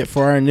that is it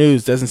for our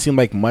news. Doesn't seem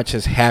like much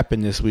has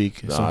happened this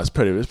week. Nah, it's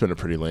been a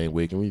pretty lame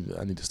week, and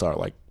I need to start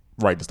like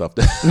writing stuff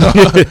down.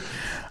 But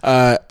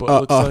it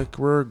looks like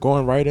we're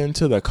going right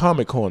into the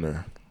Comic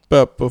Corner.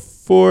 But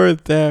before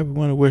that, we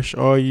want to wish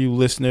all you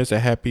listeners a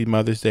happy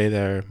Mother's Day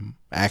that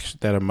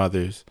are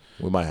mothers.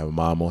 We might have a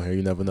mom on here.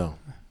 You never know.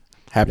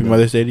 Happy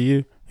Mother's Day to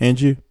you and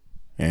you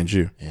and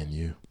you and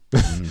you.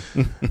 And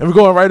we're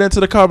going right into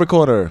the Comic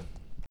Corner.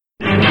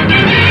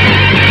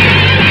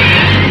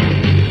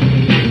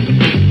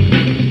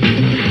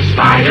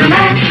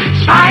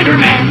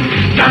 Spider-Man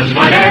does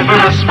whatever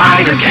a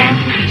spider can.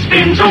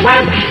 Spins a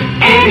web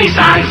any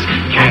size,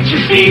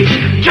 catches thieves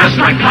just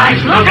like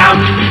flies. Look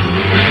out,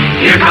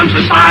 here comes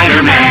the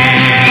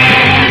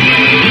Spider-Man.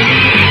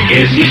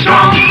 Is he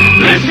strong?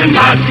 Listen,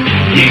 bud,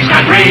 he's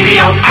got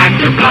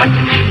radioactive blood.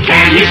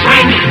 Can he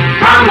swing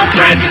from a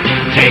thread?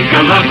 Take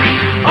a look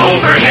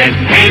overhead.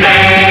 Hey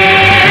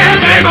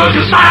there goes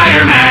the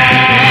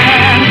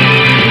Spider-Man.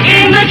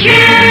 In the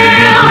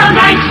chill of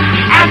night,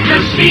 at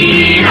the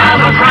scene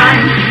of a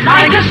crime,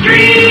 like a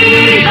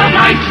streak of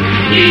light,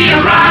 he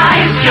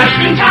arrives just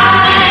in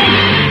time.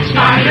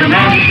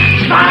 Spider-Man,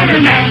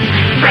 Spider-Man,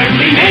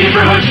 friendly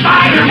neighborhood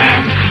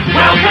Spider-Man.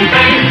 Welcome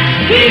fame,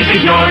 he's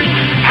ignored.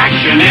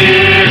 Action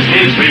is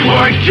his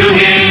reward to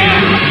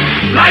him.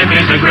 Life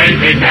is a great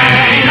big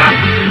hang-up.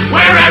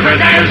 Wherever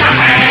there's a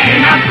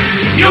hang-up,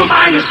 you'll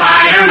find a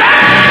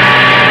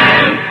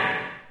Spider-Man.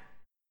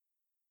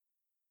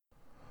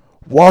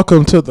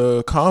 Welcome to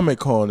the Comic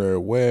Corner,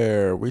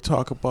 where we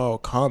talk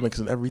about comics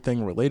and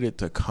everything related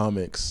to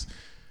comics.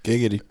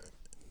 Giggity.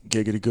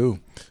 Giggity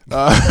goo.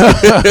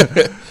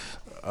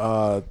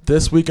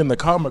 This week in the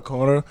Comic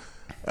Corner,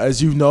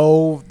 as you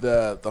know,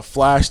 the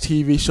Flash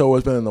TV show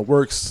has been in the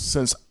works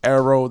since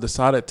Arrow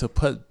decided to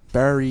put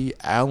Barry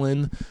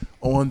Allen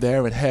on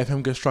there and have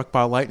him get struck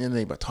by lightning.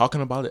 They've been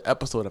talking about it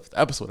episode after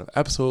episode after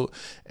episode,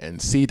 and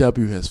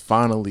CW has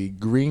finally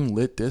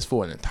greenlit this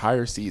for an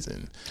entire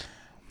season.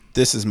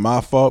 This is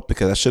my fault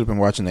because I should have been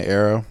watching the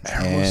Arrow.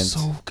 Arrow's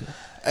so good.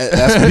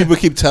 That's what people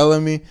keep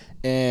telling me,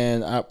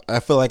 and I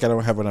feel like I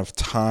don't have enough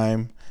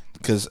time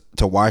to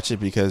watch it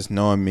because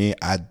knowing me,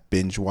 I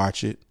binge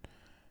watch it,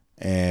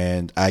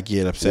 and I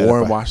get upset.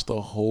 Or watch the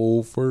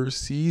whole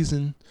first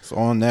season. It's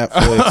on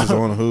Netflix. It's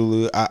on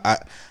Hulu.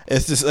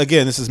 It's just,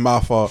 again, this is my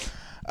fault.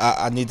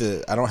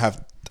 Everything's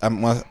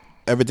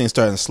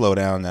starting to slow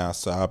down now,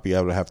 so I'll be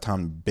able to have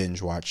time to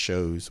binge watch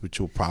shows,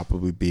 which will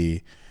probably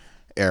be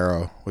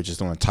Arrow, which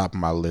is on the top of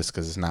my list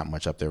because there's not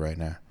much up there right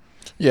now.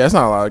 Yeah, it's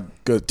not a lot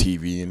of good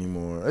TV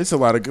anymore. It's a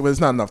lot of good, but it's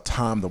not enough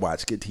time to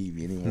watch good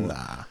TV anymore.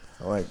 Nah.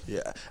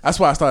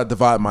 That's why I started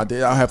dividing my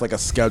day. I'll have like a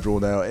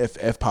schedule now,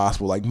 if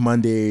possible. Like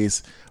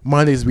Mondays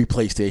would be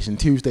PlayStation,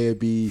 Tuesday would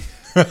be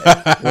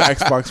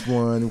Xbox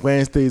One,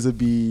 Wednesdays would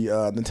be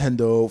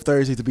Nintendo,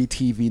 Thursdays would be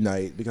TV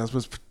night because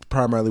it's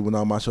primarily when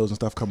all my shows and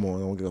stuff come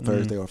on. I will go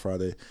Thursday or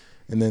Friday,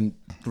 and then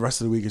the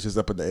rest of the week is just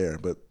up in the air.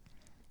 But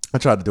I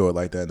try to do it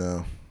like that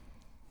now.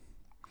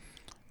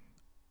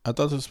 I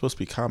thought this was supposed to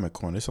be Comic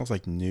Corner. It sounds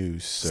like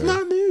news, sir. It's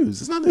not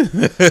news.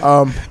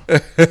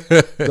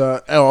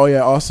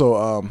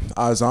 Also,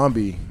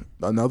 iZombie,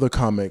 another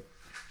comic,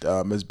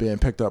 is being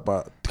picked up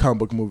by comic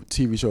book movie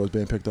TV show is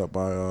being picked up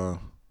by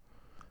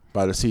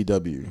the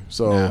CW.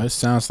 So now, it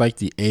sounds like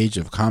the age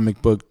of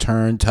comic book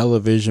turned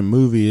television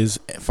movie is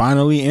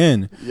finally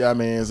in. Yeah, I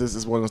mean, this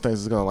is one of those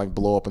things that's gonna like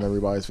blow up in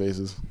everybody's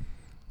faces.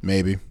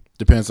 Maybe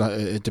depends on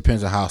how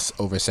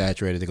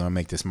oversaturated they're gonna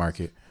make this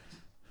market.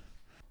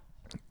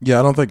 Yeah,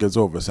 I don't think it's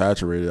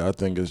oversaturated. I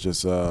think it's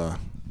just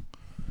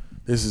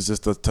this is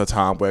just the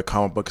time where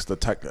comic books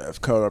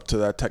have caught up to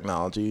that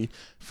technology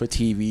for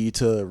TV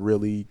to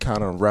really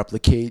kind of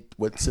replicate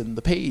what's on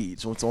the page.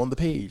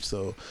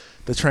 So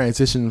the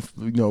transition,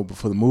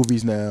 for the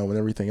movies now and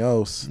everything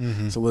else,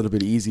 it's a little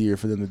bit easier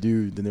for them to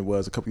do than it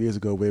was a couple years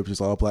ago, where it was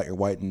just all black and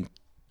white and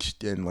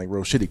like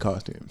real shitty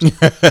costumes.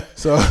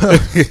 So,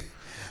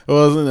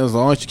 well, as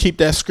long as you keep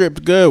that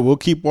script good, we'll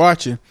keep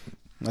watching.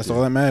 That's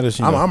all that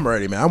matters. I'm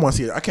ready, man. I want to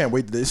see it. I can't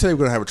wait. They say we're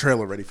gonna have a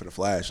trailer ready for the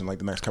Flash in like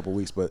the next couple of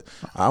weeks, but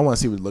I want to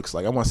see what it looks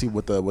like. I want to see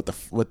what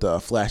the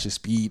Flash's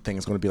speed thing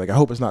is going to be like. I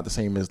hope it's not the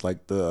same as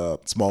like the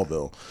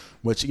Smallville,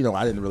 which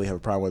I didn't really have a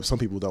problem with. Some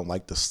people don't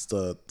like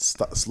the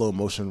slow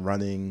motion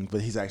running,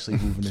 but he's actually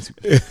moving.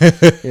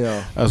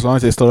 As long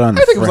as they slow down.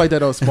 I think it was like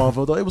that on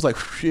Smallville though. It was like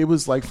he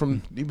was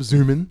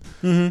zooming.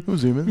 Mm-hmm. He was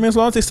zooming. I mean, as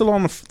long as they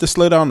still to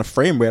slow down the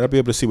frame rate, I'll be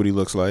able to see what he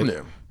looks like.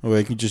 Yeah. Or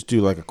they can just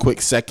do like a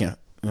quick second.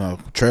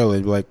 Trailer,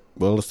 be like,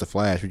 well, it's the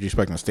Flash. Would you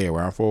expect him to stay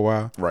around for a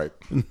while? Right.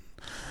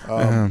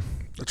 The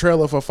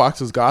trailer for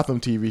Fox's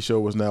Gotham TV show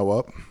was now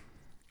up.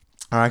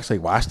 I actually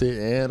watched it,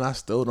 and I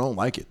still don't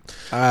like it.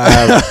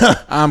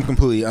 I'm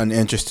completely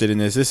uninterested in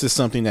this. This is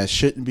something that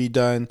shouldn't be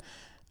done.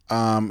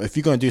 If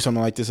you're going to do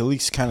something like this, at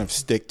least kind of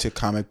stick to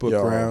comic book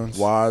grounds.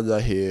 Why did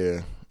I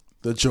hear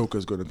the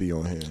Joker's going to be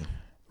on here?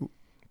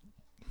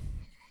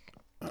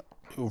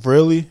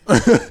 Really?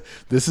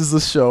 This is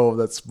a show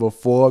that's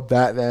before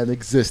Batman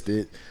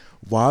existed.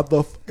 Why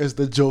the is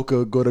the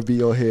Joker going to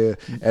be on here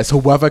as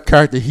whoever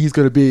character he's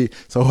going to be?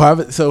 So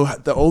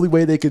the only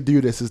way they could do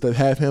this is to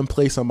have him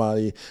play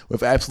somebody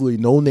with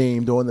absolutely no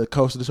name during the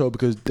course of the show,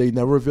 because they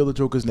never reveal the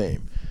Joker's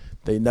name.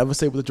 They never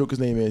say what the Joker's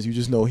name is. You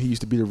just know he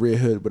used to be the Red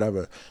Hood,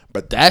 whatever.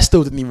 But that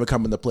still didn't even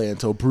come into play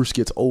until Bruce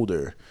gets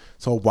older.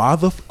 So why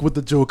the fuck would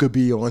the Joker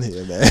be on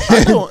here, man?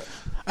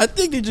 I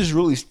think they just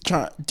really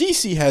try.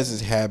 DC has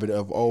this habit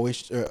of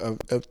always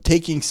of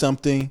taking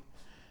something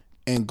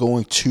and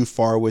going too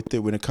far with it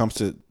when it comes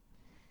to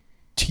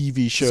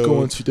TV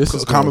shows,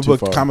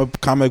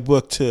 comic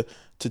book to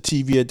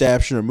TV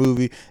adaptation or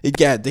movie.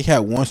 They had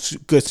one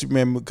good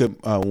Superman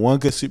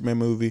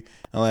movie in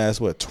the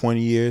last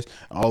 20 years.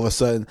 All of a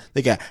sudden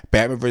they got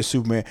Batman vs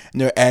Superman, and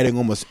they're adding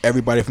almost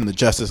everybody from the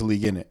Justice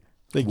League in it.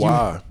 Like,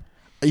 why?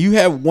 You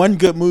have one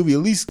good movie, at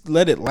least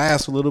let it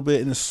last a little bit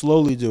and then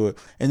slowly do it.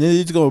 And then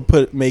it's going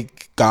to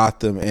make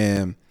Gotham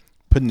and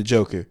put in the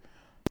Joker.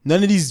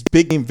 None of these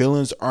big name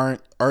villains are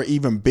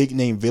even big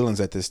name villains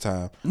at this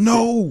time.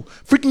 No,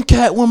 freaking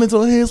Catwoman's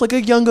on here. It's like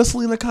a younger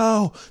Selena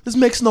Kyle. This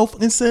makes no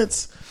fucking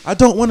sense. I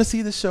don't want to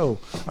see the show.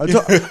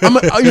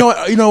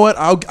 You know what?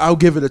 I'll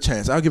give it a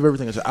chance. I'll give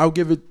everything a chance. I'll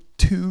give it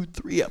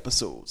 2-3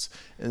 episodes,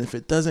 and if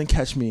it doesn't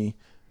catch me,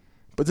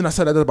 but then I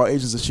said that about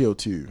Agents of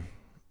S.H.I.E.L.D. too.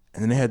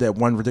 And then they had that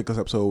one ridiculous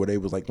episode where they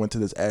went to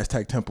this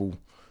Aztec temple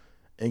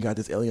and got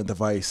this alien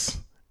device.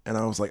 And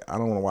I was like, I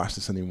don't want to watch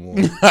this anymore.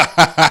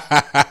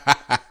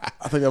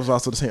 I think that was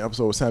also the same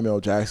episode where Samuel L.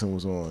 Jackson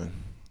was on.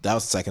 That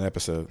was the second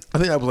episode. I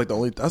think that was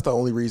like that's the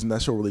only reason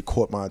that show really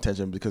caught my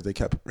attention, because they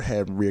kept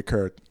having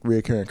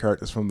reoccurring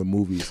characters from the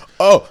movies.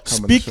 Oh,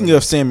 speaking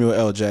of Samuel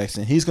L.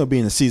 Jackson, he's going to be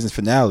in the season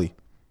finale.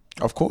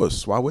 Of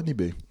course. Why wouldn't he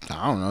be?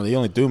 I don't know. They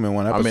only threw him in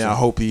one episode. I mean, I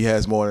hope he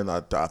has more than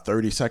a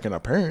 30-second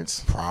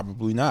appearance.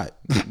 Probably not.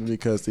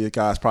 Because the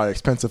guy's probably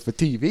expensive for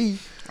TV.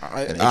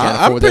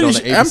 I'm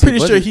pretty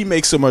sure he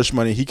makes so much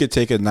money, he could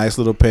take a nice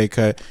little pay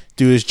cut,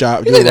 do his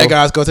job. You think that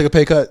guy's going to take a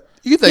pay cut?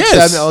 You think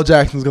Samuel L.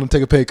 Jackson's going to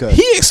take a pay cut?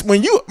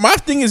 My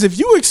thing is, if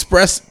you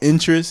express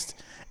interest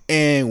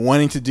and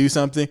wanting to do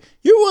something,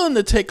 you're willing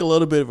to take a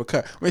little bit of a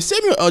cut. I mean,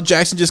 Samuel L.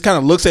 Jackson just kind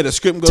of looks at a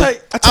script and goes,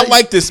 I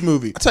like this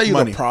movie. I tell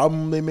you the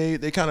problem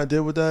they kind of did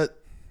with that,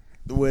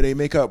 where they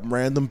make up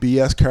random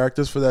BS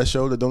characters for that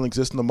show that don't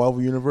exist in the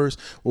Marvel universe.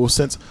 Well,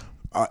 since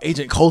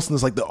Agent Coulson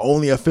is like the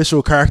only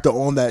official character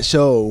on that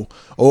show,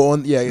 or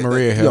on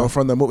Maria Hill,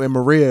 from the movie, and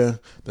Maria,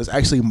 there's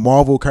actually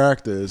Marvel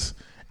characters.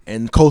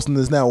 And Coulson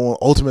is now on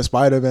Ultimate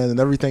Spider-Man and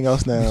everything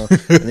else now.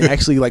 And they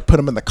actually like put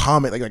him in the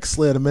comic, like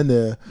slid him in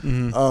there.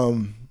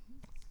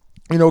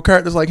 Mm-hmm.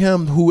 Characters like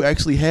him who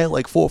actually had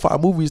like 4 or 5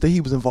 movies that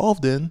he was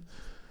involved in,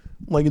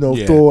 like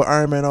Thor,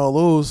 Iron Man, all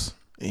those.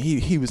 And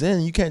he was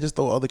in. You can't just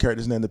throw other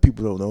characters in there that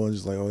people don't know and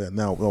just like, oh yeah,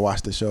 now we'll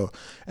watch the show.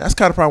 And that's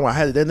kind of the problem I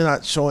had. They're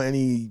not showing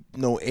any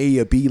A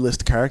or B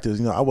list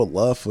characters. I would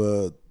love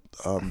for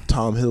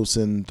Tom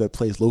Hiddleston that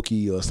plays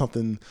Loki or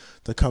something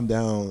to come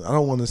down. I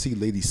don't want to see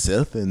Lady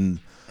Sif and.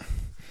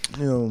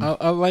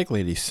 I like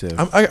Lady Sif.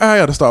 I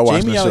got to start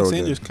watching the show. Jamie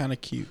Alexander's kind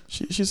of cute.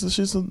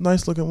 She's a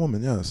nice looking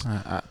woman. Yes,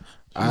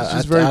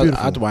 she's very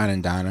beautiful. I'd wine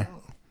and dine her.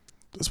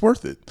 It's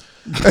worth it.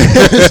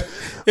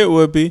 It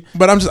would be,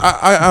 but I'm just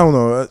I don't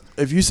know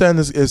if you saying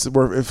this is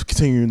worth if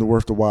continuing to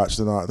worth to watch,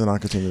 then I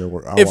continue to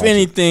work. If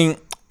anything,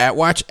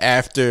 watch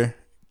after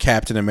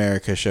Captain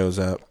America shows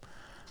up.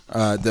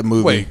 The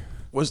movie. Wait.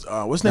 What's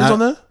names on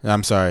there?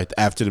 I'm sorry.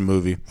 After the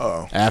movie.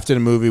 Oh. After the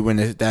movie,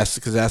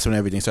 that's when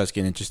everything starts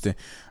getting interesting.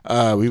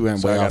 We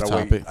went way off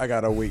topic. I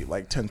gotta wait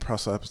like 10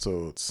 plus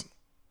episodes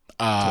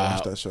to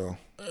watch that show.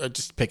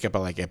 Just pick up at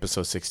like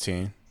episode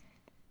 16.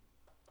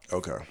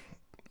 Okay.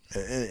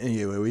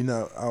 Anyway, we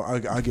know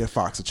I'll give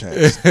Fox a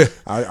chance.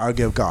 I'll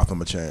give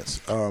Gotham a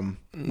chance.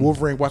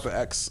 Wolverine Weapon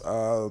X.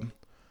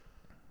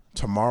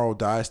 Tomorrow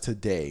Dies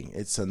Today.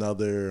 It's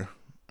another.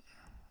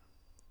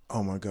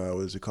 Oh my God,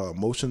 what is it called?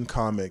 Motion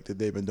comic that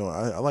they've been doing.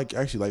 I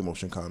actually like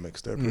motion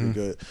comics. They're pretty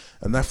good.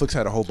 And Netflix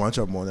had a whole bunch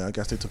of them on there. I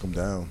guess they took them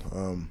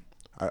down.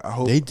 I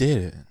hope they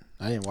did it.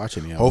 I didn't watch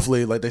any of them.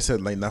 Hopefully, like they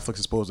said, like Netflix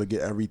is supposed to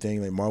get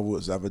everything like Marvel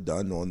has ever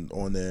done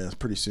on there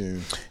pretty soon.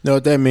 You know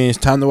what that means?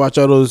 Time to watch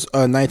all those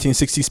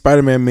 1960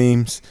 Spider-Man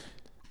memes.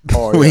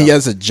 Oh, when he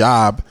has a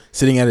job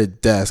sitting at a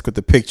desk with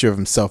a picture of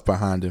himself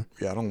behind him.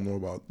 Yeah, I don't know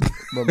about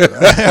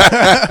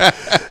that.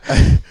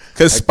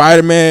 Because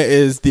Spider-Man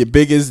is the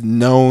biggest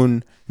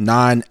known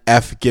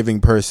non-F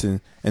giving person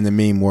in the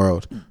meme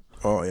world.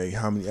 Oh yeah,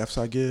 how many Fs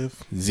I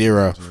give?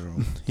 Zero.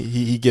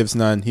 He gives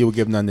none. He will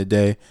give none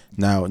today.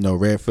 Now, no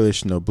red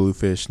fish, no blue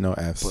fish, no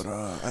Fs. But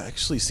I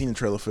actually seen a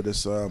trailer for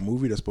this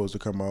movie that's supposed to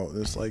come out.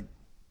 It's like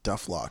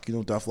Deathlock. You know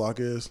what Deathlock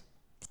is?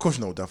 Of course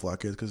you know what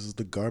Deathlock is because it's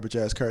the garbage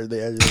ass character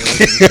they added.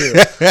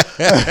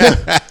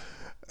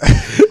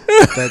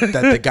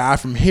 that the guy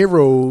from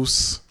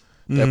Heroes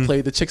that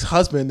played the chick's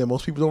husband, and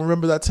most people don't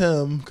remember that's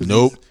him.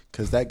 Nope.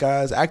 Because that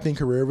guy's acting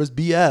career was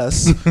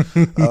BS.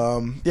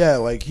 Yeah,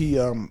 like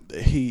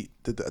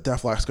the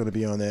Deathlock's going to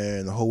be on there,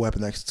 and the whole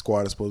Weapon X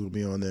squad is supposed to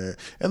be on there.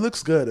 It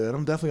looks good, and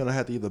I'm definitely going to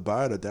have to either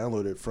buy it or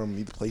download it from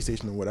either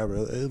PlayStation or whatever.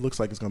 It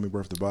looks like it's going to be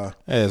worth the buy.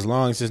 Hey, as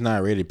long as it's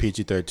not rated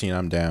PG-13,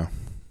 I'm down.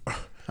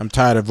 I'm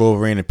tired of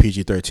Wolverine and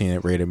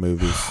PG-13 rated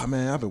movies.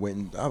 Man, I've been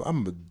waiting.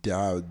 I'm a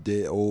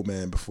dead old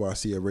man before I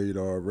see a rated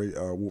R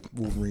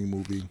Wolverine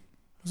movie.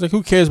 It's like,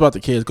 who cares about the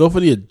kids? Go for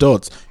the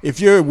adults.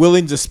 If you're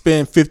willing to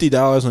spend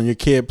 $50 on your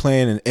kid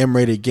playing an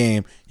M-rated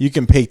game, you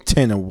can pay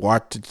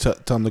 $10 and tell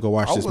them to go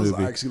watch this movie. I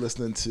was actually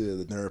listening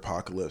to the Nerd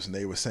Apocalypse, and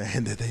they were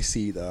saying that they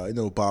see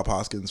Bob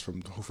Hoskins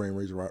from Who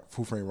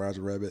Framed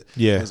Roger Rabbit.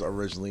 Yeah, was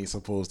originally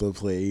supposed to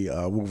play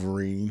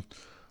Wolverine.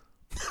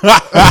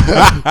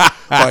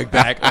 Later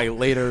back in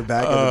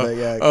the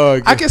day. Yeah.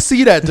 I can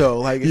see that though.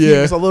 Like, he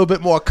was a little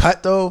bit more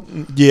cut though.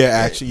 Yeah,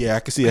 actually, I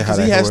can see that. Because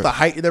he has the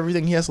height and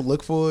everything. He has to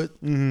look for it.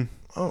 Mm-hmm.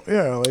 Oh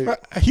yeah,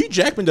 like, Hugh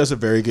Jackman does a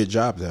very good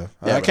job though.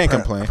 Yeah, I can't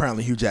complain.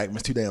 Apparently, Hugh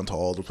Jackman's too damn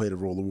tall to play the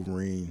role of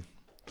Wolverine.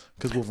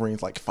 Because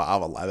Wolverine's like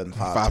 5'11",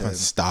 5'10", and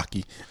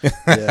stocky.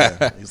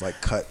 Yeah, he's like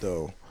cut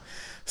though.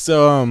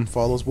 So for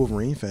all those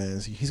Wolverine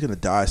fans, he's gonna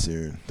die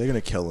soon. They're gonna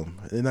kill him.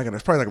 It's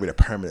probably not gonna be a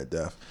permanent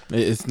death.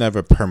 It's never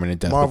a permanent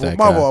death.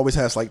 Marvel always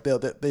has like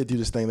they do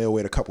this thing. They'll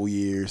wait a couple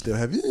years. They'll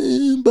have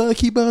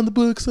keep buying the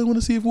books. I want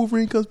to see if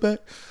Wolverine comes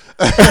back.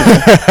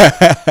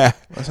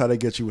 That's how they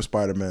get you with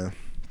Spider-Man.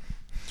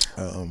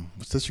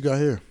 What's this you got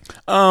here?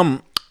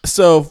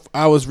 So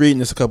I was reading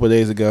this a couple of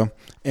days ago,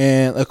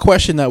 and a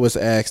question that was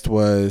asked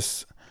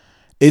was,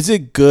 is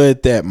it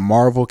good that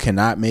Marvel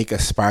cannot make a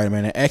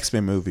Spider-Man and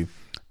X-Men movie?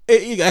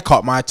 that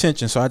caught my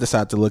attention, so I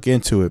decided to look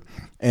into it.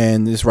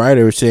 And this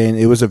writer was saying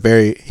it was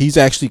he's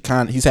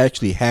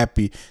actually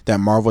happy that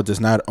Marvel does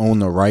not own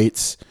the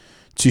rights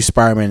to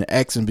Spider-Man and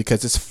X-Men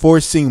because it's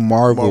forcing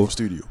Marvel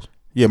Studios.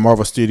 Yeah,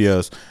 Marvel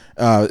Studios.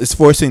 It's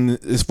forcing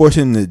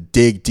them to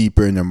dig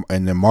deeper in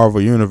the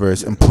Marvel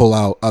universe and pull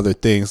out other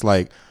things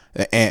like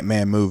the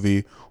Ant-Man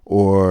movie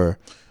or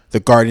the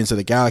Guardians of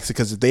the Galaxy.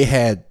 Because if they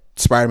had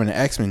Spider-Man and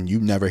X-Men,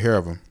 you'd never hear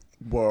of them.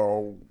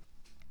 Well,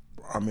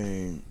 I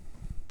mean,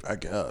 I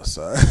guess.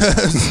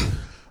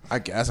 I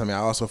guess. I mean, I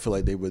also feel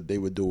like they would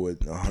do it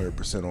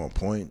 100% on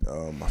point.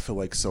 I feel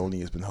like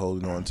Sony has been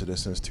holding on to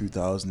this since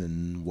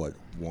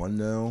 2001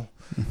 now,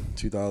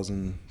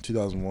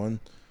 2001.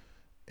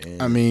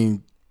 And I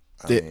mean,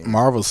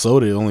 Marvel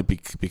sold it only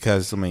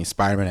because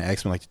Spider-Man and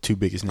X-Men like the two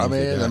biggest names.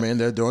 I mean,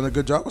 they're doing a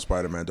good job with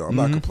Spider-Man. Though I'm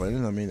not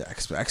complaining. I mean,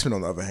 X-Men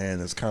on the other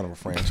hand is kind of a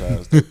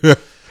franchise that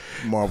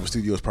Marvel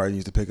Studios probably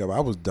needs to pick up.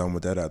 I was done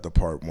with that after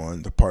part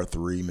 1. The part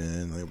 3,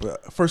 man. Like,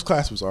 but First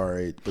Class was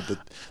alright, but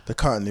the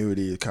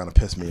continuity kind of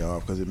pissed me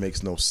off because it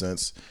makes no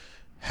sense.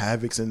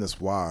 Havoc's in this.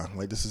 Why?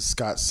 Like, this is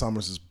Scott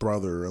Summers'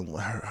 brother. And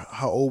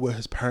how old were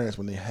his parents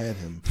when they had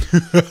him?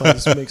 Like,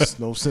 this makes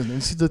no sense. And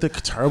you see the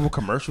terrible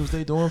commercials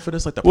they doing for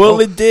this. Like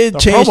it did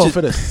change. The promo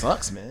for this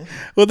sucks, man.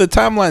 Well, the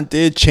timeline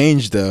did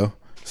change though,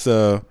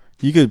 so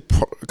you could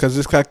because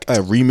it's like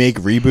a remake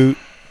reboot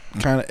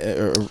kind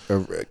of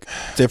a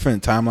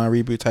different timeline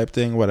reboot type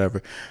thing,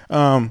 whatever.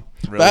 Really?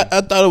 But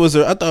I thought it was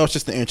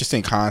just an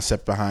interesting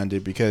concept behind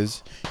it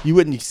because you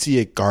wouldn't see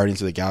a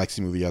Guardians of the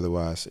Galaxy movie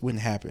otherwise. It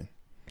wouldn't happen.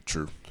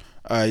 True.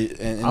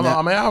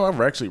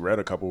 I've actually read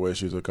a couple of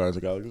issues of Guardians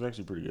of the Galaxy. It's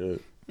actually pretty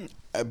good.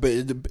 But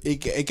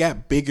it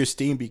got bigger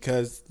steam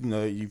because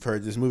you've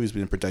heard this movie's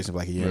been in production for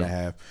like a year and a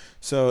half,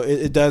 so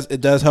it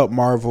does help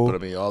Marvel. But I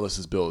mean, all this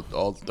is built.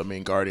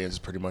 Guardians is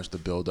pretty much the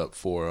build up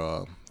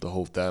for the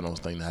whole Thanos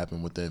thing that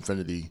happened with the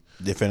Infinity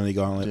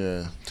Gauntlet.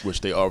 Yeah,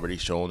 which they already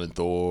shown in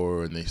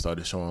Thor, and they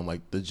started showing like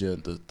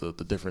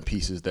the different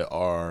pieces that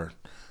are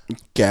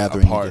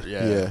gathering apart.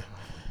 Yeah.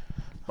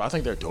 But I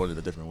think they're doing it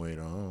a different way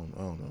though.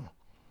 I don't know.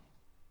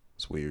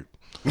 It's weird.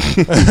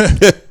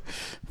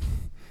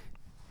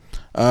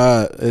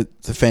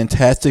 It's a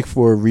Fantastic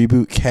Four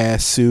reboot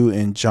cast Sue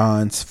and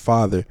John's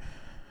father.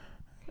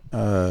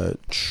 Yeah.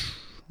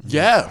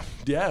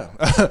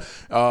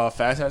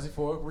 Fantastic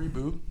Four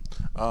reboot.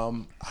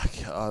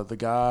 The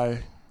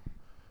guy,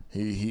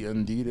 he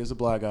indeed is a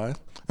black guy.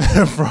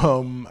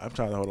 I'm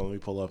trying to hold on. Let me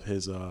pull up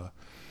his.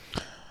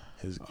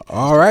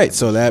 All right,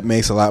 so that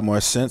makes a lot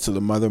more sense. So the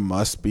mother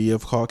must be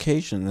of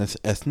Caucasian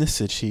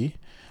ethnicity.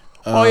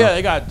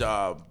 They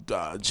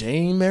got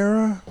Jane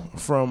Mara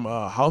from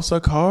House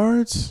of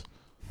Cards.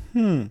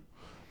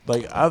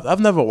 Like I've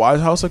never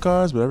watched House of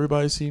Cards, but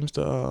everybody seems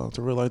to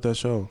really like that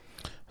show.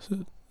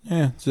 So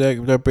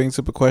that brings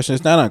up a question.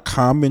 It's not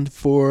uncommon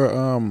for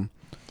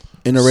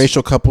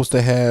interracial couples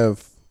to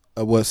have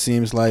what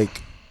seems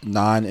like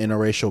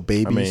non-interracial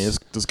babies. I mean,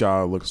 this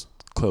guy looks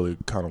clearly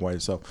kind of white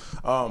himself.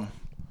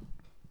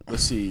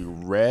 Let's see,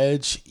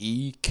 Reg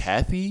E.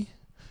 Cathy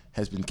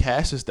has been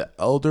cast as the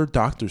elder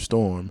Dr.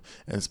 Storm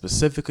and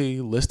specifically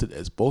listed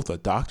as both a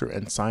doctor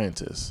and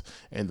scientist.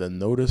 And the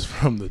notice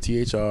from the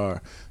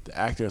THR, the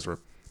actor has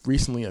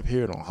recently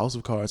appeared on House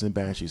of Cards and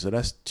Banshee. So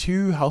that's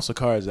 2 House of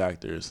Cards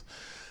actors.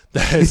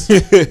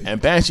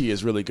 And Banshee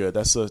is really good.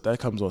 That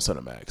comes on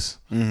Cinemax.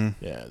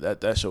 Mm-hmm. Yeah,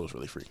 that show is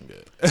really freaking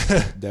good.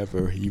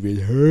 Never even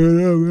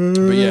heard of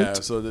it. But yeah,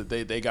 so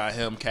they got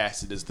him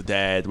casted as the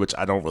dad, which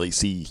I don't really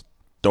see.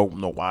 Don't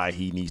know why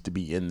he needs to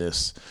be in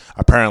this.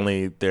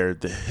 Apparently,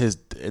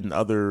 in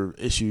other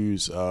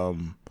issues,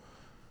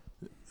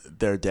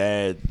 their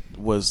dad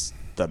was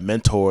the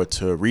mentor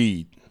to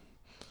Reed.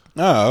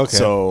 Oh, okay.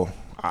 So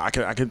I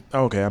can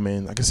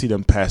see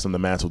them passing the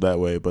mantle that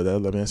way. But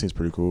that seems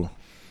pretty cool.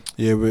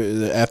 Yeah,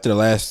 but after the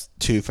last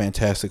 2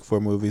 Fantastic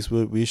Four movies,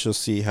 we shall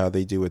see how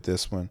they do with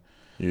this one.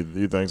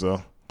 You think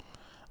so?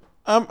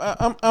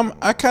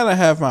 I kind of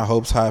have my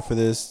hopes high for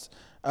this.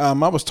 I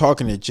was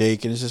talking to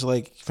Jake, and it's just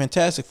like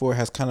Fantastic Four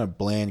has kind of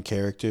bland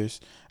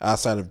characters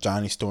outside of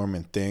Johnny Storm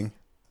and Thing.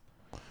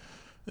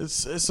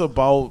 It's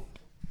about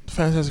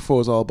Fantastic Four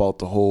is all about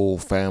the whole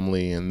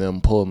family and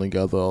them pulling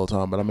together all the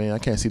time. But I mean, I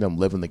can't see them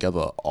living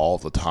together all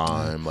the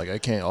time. Like I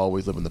can't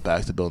always live in the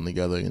Baxter building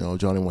together.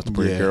 Johnny wants to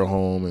bring a girl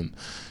home, and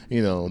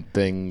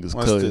things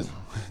could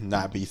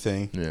not be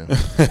Thing. Yeah.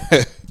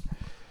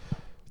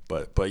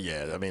 But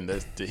yeah, I mean,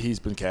 he's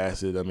been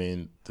casted. I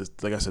mean,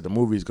 like I said, the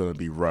movie's going to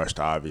be rushed,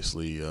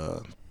 obviously,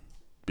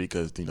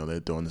 because they're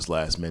doing this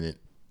last minute,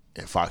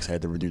 and Fox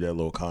had to renew that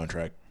little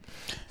contract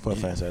for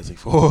Fantastic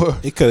Four.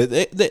 They could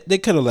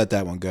have let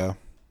that one go.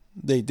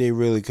 They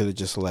really could have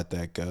just let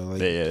that go. Like,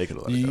 they could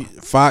have let it go.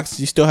 Fox,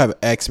 you still have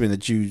X-Men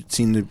that you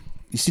seem to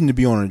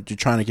be on. You're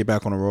trying to get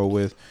back on the roll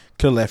with.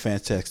 Could have let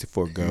Fantastic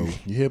Four go.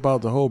 You hear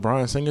about the whole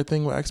Bryan Singer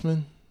thing with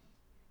X-Men?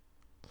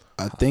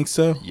 I think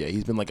so. Yeah,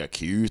 he's been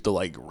accused of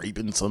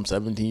raping some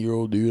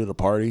 17-year-old dude at a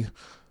party.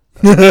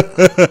 Yeah,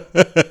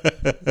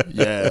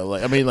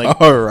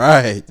 all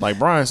right.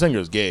 Bryan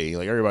Singer's gay.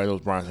 Everybody knows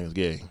Bryan Singer's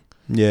gay.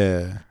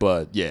 Yeah.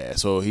 But yeah,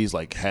 so he's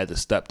like had to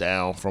step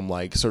down from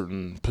like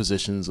certain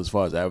positions as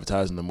far as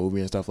advertising the movie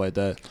and stuff like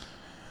that,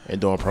 and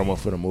doing promo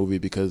for the movie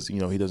because he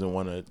doesn't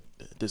want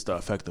this to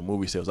affect the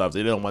movie sales.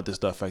 Obviously, they don't want this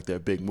to affect their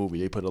big movie.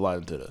 They put a lot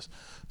into this,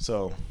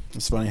 so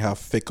it's funny how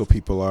fickle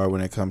people are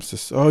when it comes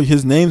to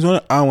his name's on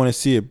it. I don't want to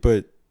see it,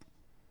 but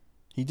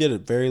he did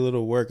very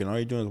little work, and all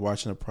you're doing is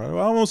watching a product.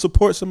 I don't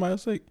support somebody.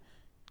 It's like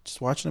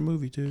just watching a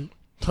movie, dude.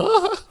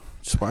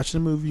 Just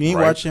watching the movie. You ain't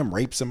watching him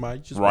rape somebody.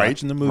 Just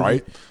watching the movie.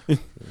 Right.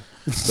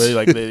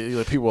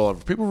 But people are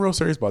real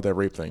serious about that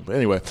rape thing. But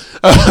anyway,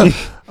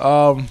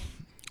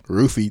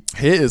 Roofie.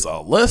 Here is a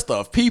list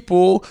of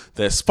people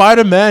that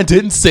Spider-Man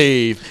didn't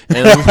save.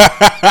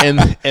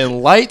 And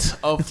in light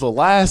of the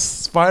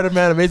last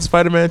Spider-Man, Amazing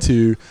Spider-Man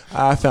 2,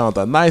 I found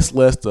a nice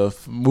list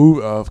of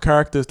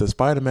characters that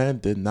Spider-Man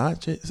did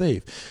not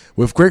save.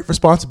 With great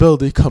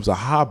responsibility comes a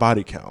high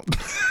body count.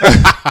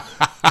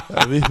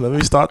 Let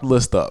me start the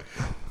list up.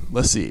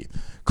 Let's see.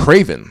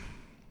 Kraven.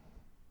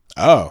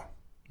 Oh.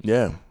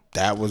 Yeah.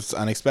 That was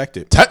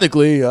unexpected.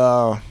 Technically,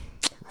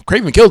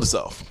 Kraven killed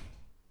himself.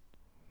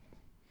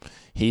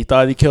 He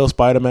thought he killed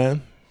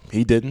Spider-Man.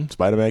 He didn't.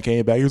 Spider-Man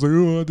came back. He was like,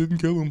 oh, I didn't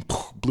kill him.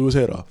 Blew his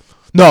head off.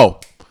 No.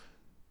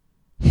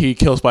 He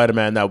killed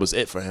Spider-Man. That was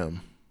it for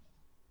him.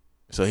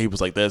 So he was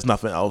like, there's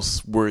nothing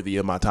else worthy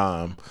of my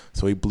time.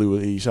 So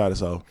he shot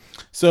himself.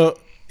 So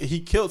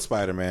he killed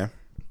Spider-Man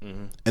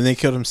and then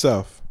killed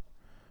himself.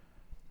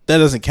 That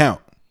doesn't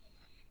count.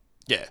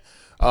 Yeah.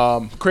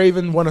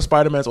 Kraven, one of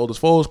Spider-Man's oldest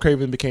foes.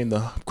 Kraven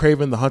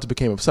the hunter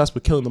became obsessed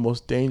with killing the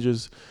most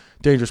dangerous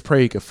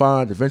prey he could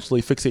find.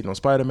 Eventually fixating on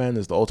Spider-Man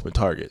as the ultimate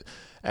target.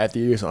 After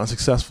years of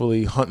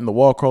unsuccessfully hunting the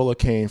wall crawler,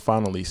 Kane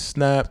finally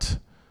snapped.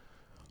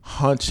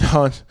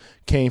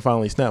 Kane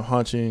finally snapped,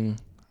 hunching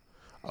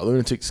a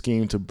lunatic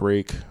scheme to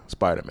break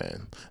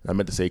Spider-Man. I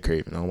meant to say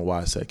Kraven. I don't know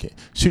why I said Kane.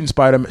 Shooting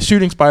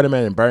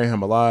Spider-Man and burying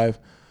him alive.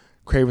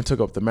 Kraven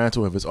took up the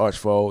mantle of his arch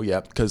foe.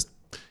 Yeah, because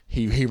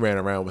he ran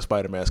around with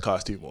Spider-Man's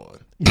costume on.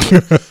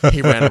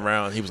 He ran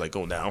around. He was like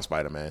going down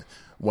Spider-Man.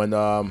 When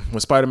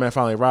Spider-Man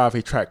finally arrived,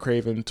 he tracked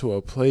Kraven to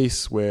a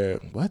place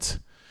where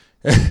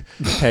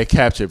had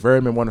captured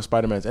Vermin, one of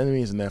Spider-Man's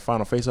enemies. In their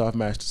final face-off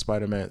match,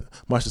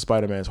 much to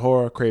Spider-Man's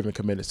horror, Kraven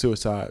committed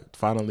suicide,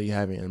 finally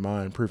having in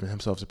mind proving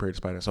himself superior to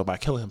Spider-Man. So by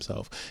killing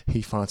himself,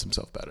 he finds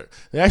himself better.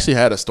 They actually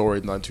had a story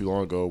not too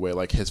long ago where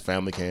like his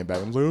family came back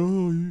and was like,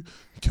 "Oh, you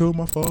killed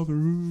my father."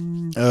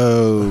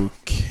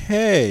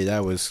 Okay,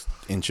 that was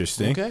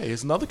interesting. Okay,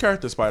 here's another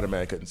character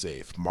Spider-Man couldn't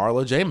save: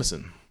 Marla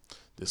Jameson.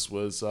 This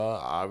was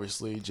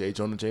obviously J.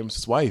 Jonah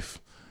Jameson's wife.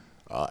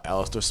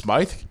 Alistair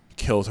Smythe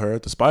killed her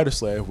at the Spider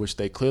Slayer, which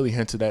they clearly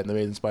hinted at in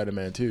Amazing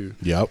Spider-Man 2.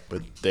 Yep.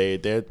 But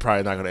they're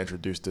probably not going to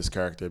introduce this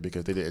character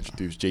because they didn't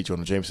introduce J.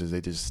 Jonah Jameson.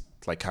 They just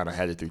like kind of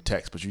had it through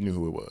text, but you knew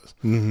who it was.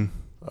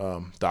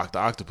 Mm-hmm. Dr.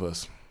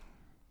 Octopus.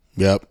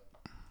 Yep.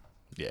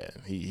 Yeah,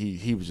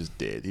 he was just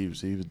dead. He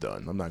was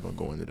done. I'm not going to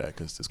go into that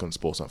because it's going to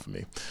spoil something for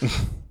me.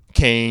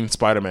 Kane,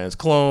 Spider-Man's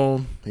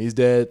clone. He's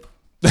dead.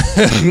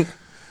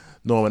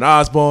 Norman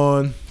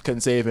Osborn,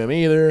 couldn't save him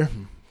either.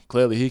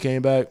 Clearly he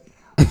came back.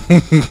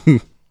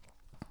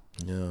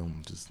 Yeah,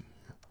 just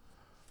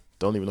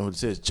don't even know who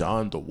this is.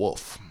 John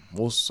DeWolf.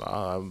 Most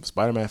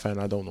Spider-Man fan,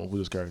 I don't know who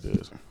this character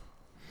is.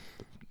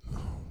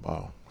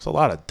 Wow, it's a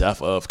lot of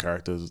death of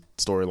characters,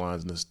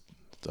 storylines in this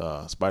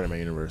Spider-Man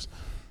universe.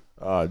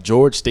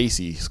 George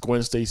Stacy,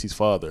 Gwen Stacy's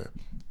father.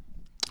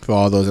 For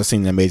all those that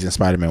seen the Amazing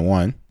Spider-Man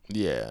 1.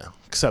 Yeah,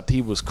 except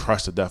he was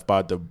crushed to death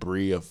by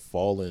debris of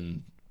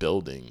fallen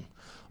building.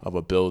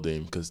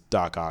 Because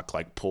Doc Ock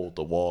like pulled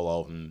the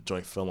wall out and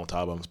joint fell on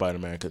top of him.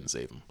 Spider-Man couldn't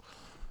save him.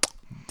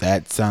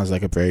 That sounds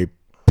like a very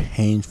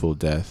painful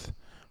death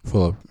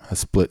for a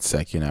split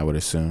second, I would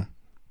assume.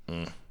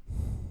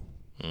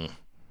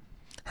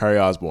 Harry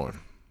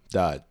Osborn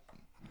died.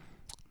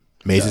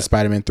 Amazing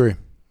Spider-Man 3.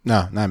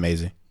 No, not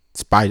Amazing.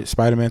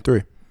 Spider-Man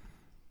 3.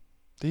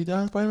 Did he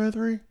die in Spider-Man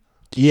 3?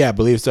 Yeah, I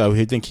believe so.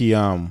 I think he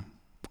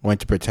went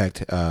to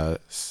protect I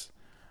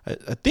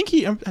think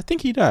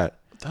he died.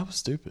 That was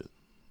stupid.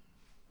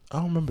 I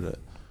don't remember that.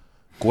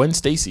 Gwen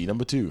Stacy,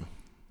 number 2.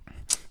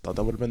 Thought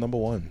that would have been number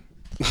 1.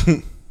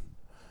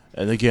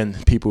 And again,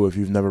 people, if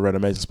you've never read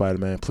Amazing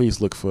Spider-Man, please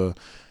look for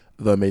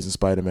The Amazing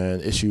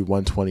Spider-Man issue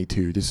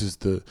 122. This is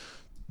the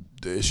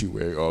issue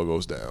where it all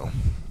goes down.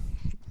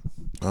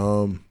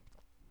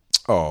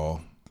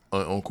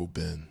 Uncle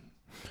Ben.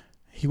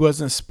 He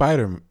wasn't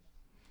Spider-Man.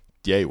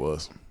 Yeah, he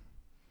was.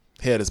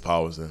 He had his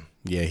powers then.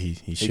 Yeah, he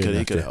should have.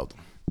 He could have helped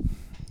him.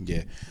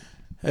 Yeah.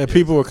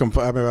 People were I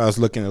remember I was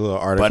looking at a little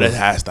article. But it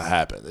has to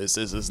happen. It's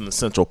an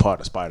essential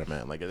part of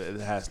Spider-Man. Like, it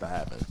has to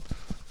happen.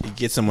 He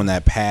gets him on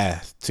that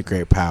path to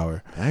great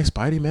power. Hey,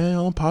 Spidey, man,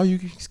 on power, you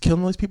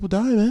killing all these people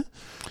dying, man.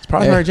 It's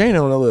probably Mary Jane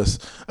on the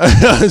list.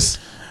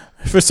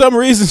 For some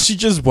reason, she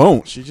just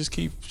won't. She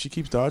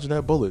keeps dodging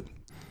that bullet.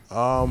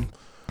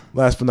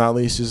 Last but not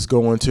least, just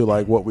go into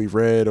like what we've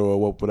read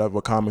or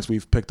whatever comics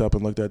we've picked up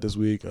and looked at this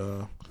week.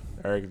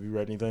 Eric, have you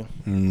read anything?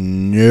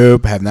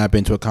 Nope, have not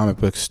been to a comic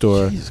book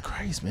store. Jesus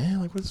Christ, man!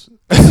 Like, what's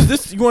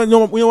This you want to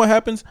know? You know what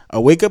happens? I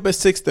wake up at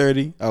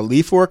 6:30. I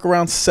leave for work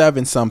around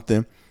 7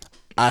 something.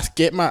 I'm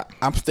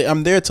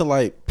there till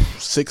like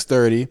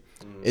 6:30.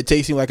 It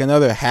takes me like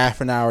another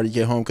half an hour to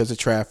get home because of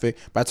traffic.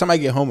 By the time I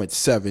get home at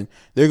 7,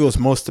 there goes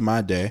most of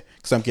my day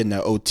because I'm getting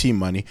that OT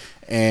money,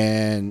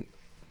 and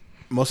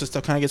most of the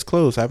stuff kind of gets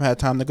closed. I haven't had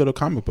time to go to a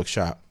comic book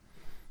shop.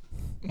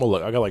 Well,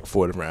 look, I got like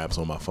 4 different apps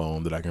on my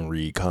phone that I can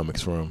read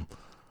comics from.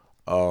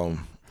 I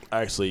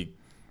actually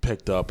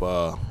picked up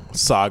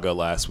Saga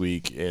last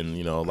week, and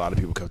a lot of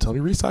people kept telling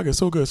me, read Saga, it's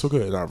so good, so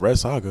good. And I read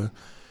Saga,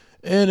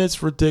 and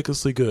it's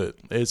ridiculously good.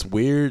 It's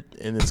weird,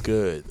 and it's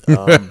good.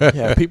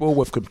 Yeah, people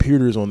with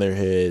computers on their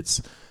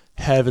heads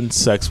having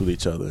sex with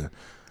each other.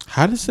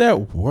 How does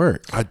that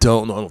work? I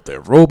don't know if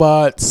they're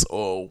robots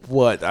or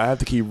what. I have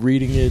to keep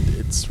reading it.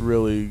 It's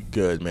really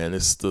good, man.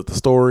 It's the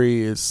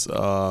story is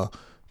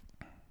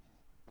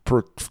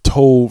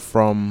told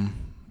from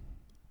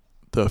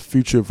the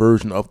future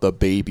version of the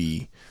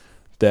baby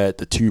that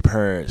the two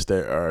parents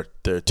they're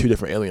two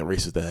different alien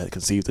races that had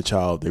conceived the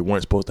child they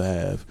weren't supposed to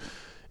have,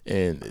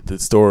 and the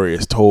story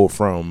is told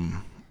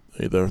from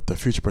the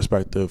future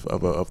perspective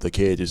of the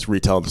kid, just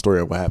retelling the story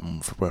of what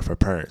happened for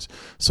parents.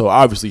 So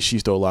obviously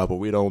she's still alive, but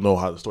we don't know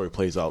how the story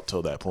plays out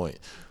till that point.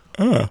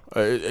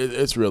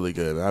 It's really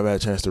good. I've had a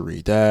chance to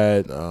read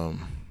that,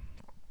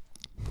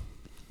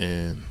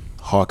 and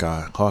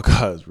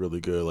Hawkeye is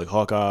really good. Like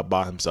Hawkeye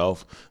by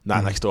himself,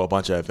 not next to a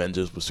bunch of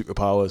Avengers with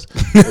superpowers.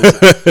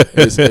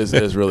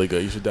 It's really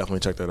good. You should definitely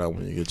check that out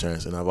when you get a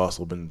chance. And I've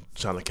also been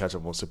trying to catch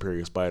up on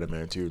Superior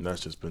Spider-Man too, and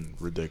that's just been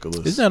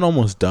ridiculous. Isn't that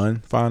almost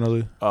done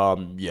finally?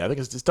 Yeah, I think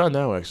it's done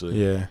now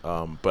actually. Yeah.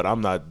 But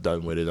I'm not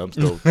done with it. I'm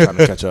still trying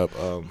to catch up.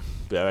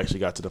 But I actually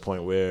got to the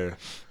point where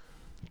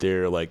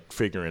they're like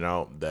figuring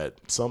out that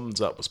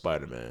something's up with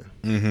Spider-Man.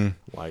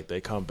 Mm-hmm. Like they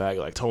come back,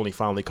 like Tony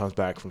finally comes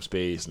back from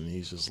space, and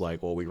he's just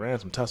like, "Well, we ran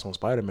some tests on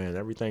Spider-Man,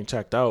 everything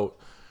checked out."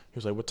 He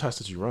was like, "What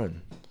tests did you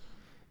run?"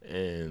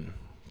 And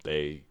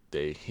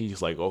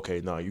he's like,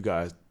 "Okay, no, you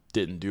guys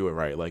didn't do it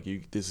right. Like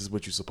this is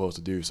what you're supposed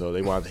to do." So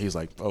he's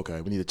like,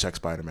 "Okay, we need to check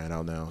Spider-Man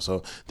out now."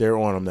 So they're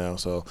on him now.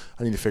 So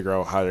I need to figure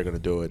out how they're gonna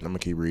do it. I'm gonna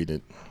keep reading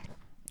it.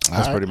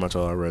 That's pretty much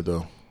all I read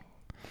though.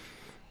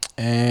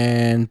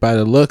 And by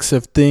the looks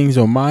of things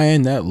on my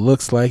end, that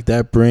looks like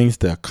that brings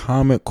the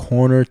Comic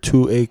Corner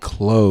to a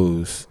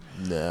close.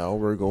 Now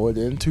we're going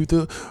into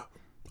the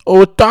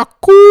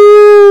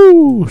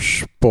Otaku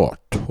Spot.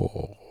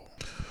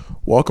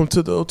 Welcome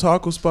to the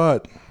Otaku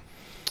Spot,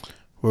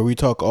 where we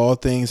talk all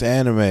things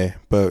anime,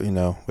 but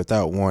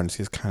without warnings,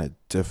 it's kind of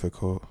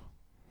difficult.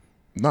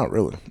 Not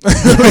really.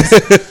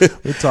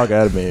 We talk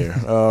anime here.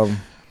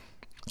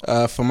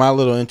 For my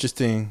little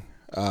interesting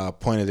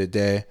point of the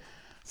day,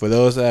 for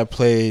those that have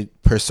played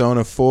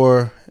Persona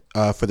 4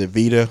 for the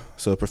Vita,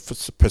 so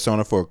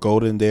Persona 4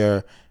 Golden,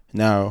 they're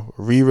now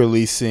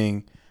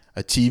re-releasing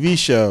a TV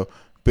show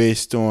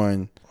based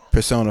on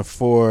Persona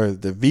 4,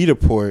 the Vita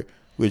port,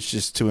 which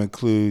is to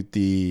include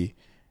the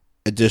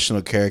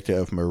additional character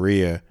of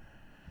Maria.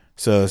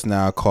 So it's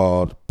now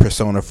called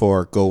Persona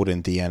 4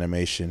 Golden, the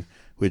animation,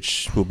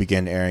 which will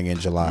begin airing in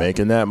July.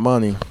 Making that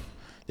money.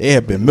 They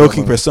have been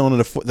milking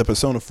the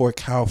Persona 4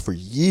 cow for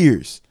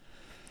years.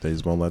 They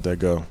just won't let that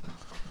go.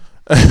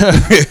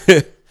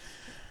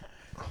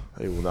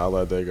 They will not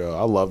let that go.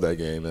 I love that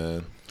game,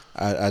 man.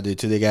 I do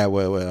too. They got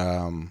what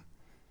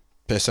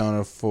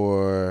Persona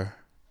 4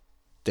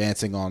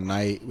 Dancing All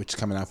Night, which is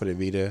coming out for the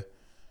Vita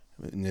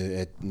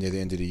near the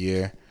end of the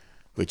year,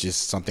 which is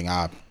something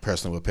I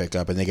personally would pick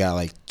up. And they got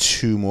like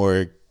 2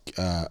 more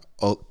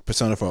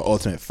Persona 4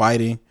 Ultimate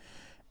Fighting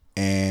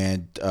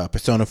and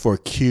Persona 4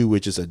 Q,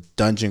 which is a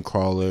dungeon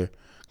crawler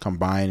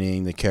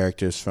combining the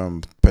characters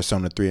from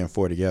Persona 3 and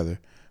 4 together,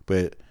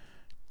 but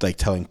like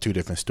telling 2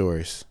 different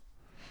stories.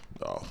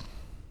 Oh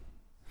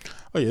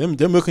yeah,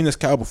 they're milking this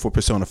cow before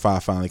Persona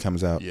 5 finally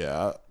comes out.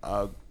 Yeah,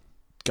 I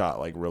got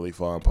like really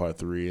far in part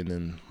 3, and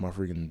then my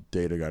freaking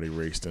data got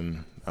erased,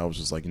 and I was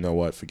just like, you know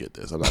what, forget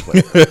this. I'm not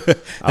playing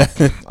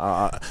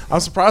that. I'm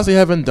surprised they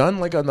haven't done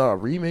like a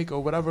remake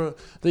or whatever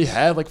they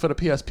had like for the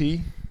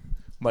PSP.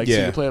 Like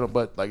single player,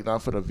 but like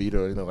not for the Vita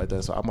or anything like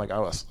that. So I'm like,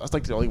 that's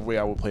like the only way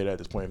I would play that at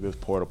this point if it was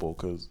portable,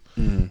 because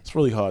it's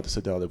really hard to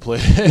sit down and play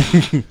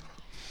it.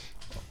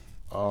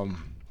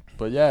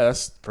 But yeah,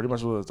 that's pretty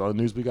much what the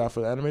news we got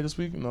for the anime this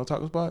week.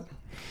 Otaku Spot.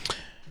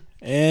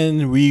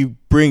 And we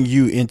bring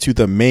you into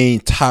the main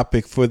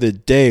topic for the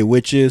day,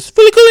 which is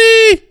Fooly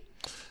Cooly.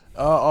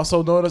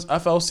 Also known as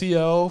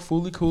FLCL,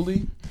 Fooly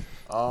Cooly.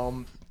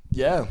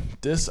 Yeah,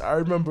 this I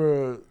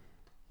remember.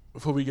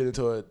 Before we get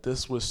into it,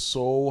 this was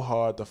so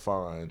hard to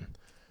find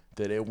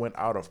that it went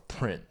out of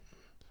print.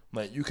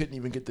 Like you couldn't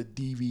even get the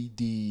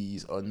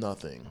DVDs or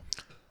nothing.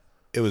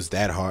 It was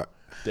that hard.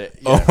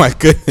 Oh my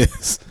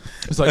goodness!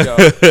 It's like,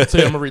 so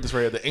I'm gonna read this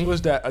right here. The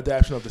English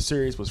adaptation of the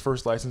series was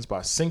first licensed by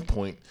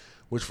SyncPoint,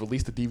 which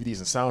released the DVDs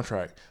and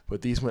soundtrack,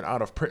 but these went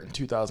out of print in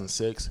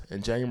 2006.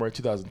 In January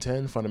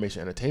 2010, Funimation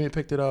Entertainment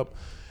picked it up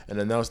and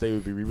announced they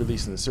would be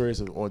re-releasing the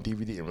series on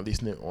DVD and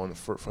releasing it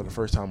for the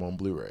first time on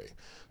Blu-ray.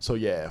 So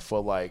yeah,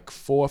 for like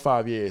 4 or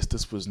 5 years,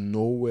 this was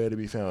nowhere to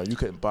be found. You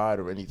couldn't buy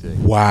it or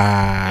anything.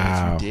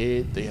 Wow. And if you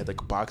did, they had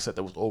like a box set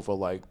that was over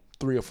like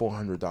 $300 or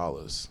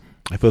 $400.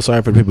 I feel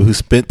sorry for the people who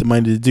spent the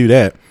money to do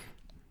that,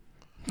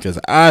 because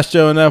I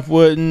sure enough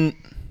wouldn't.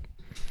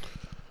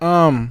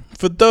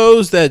 For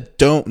those that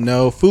don't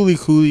know, Fooly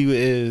Cooly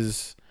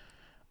is,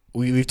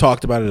 we've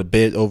talked about it a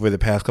bit over the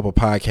past couple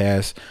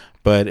podcasts,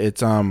 but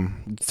it's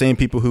same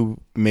people who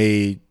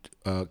made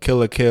Kill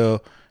la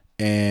Kill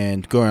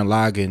and Gurren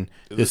Lagann.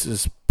 This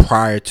is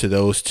prior to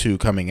those two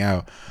coming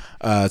out.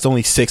 It's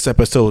only 6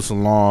 episodes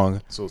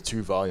long. So it's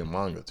 2-volume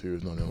manga too.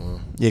 It's not that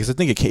long. Yeah, because I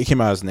think it came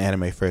out as an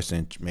anime first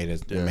and made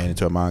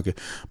into a manga.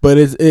 But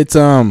it's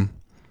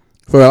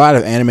for a lot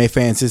of anime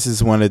fans, this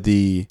is one of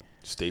the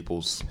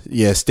staples.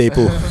 Yeah,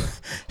 staple.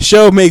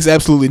 Show makes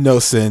absolutely no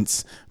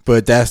sense,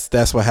 but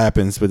that's what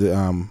happens with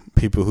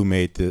people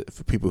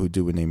who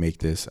do when they make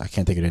this. I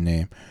can't think of their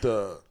name.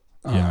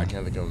 I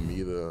can't think of them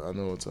either. I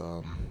know it's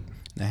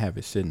I have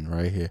it sitting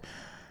right here.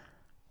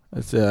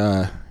 It's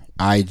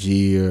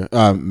IG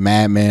or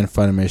Madman,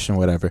 Funimation,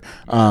 whatever.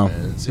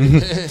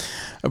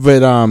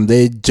 But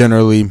they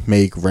generally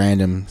make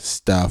random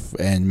stuff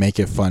and make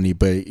it funny,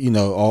 but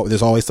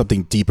there's always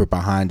something deeper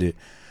behind it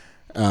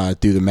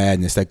through the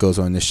madness that goes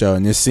on in the show.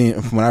 And this scene,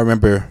 when I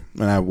remember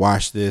when I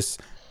watched this,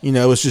 it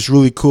was just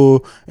really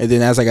cool. And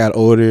then as I got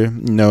older,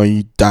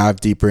 you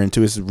dive deeper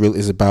into it.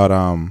 It's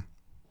about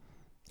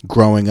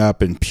growing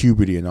up and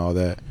puberty and all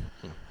that.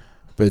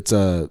 But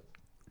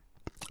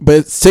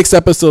it's 6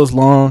 episodes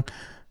long.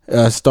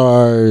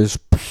 Stars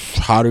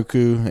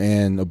Haruka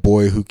and a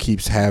boy who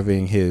keeps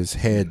having his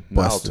head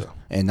busted.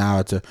 And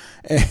Naoto.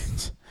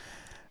 And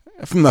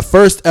from the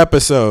first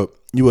episode,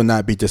 you will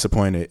not be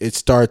disappointed. It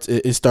starts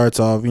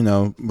off,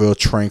 real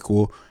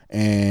tranquil,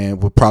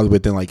 and probably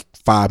within like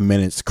 5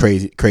 minutes,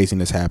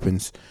 craziness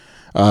happens.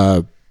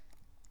 Haruka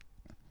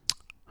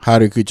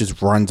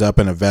just runs up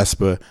in a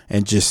Vespa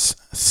and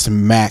just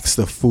smacks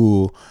the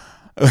fool.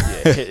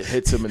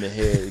 Hits him in the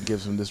head and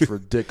gives him this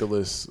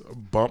ridiculous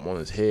bump on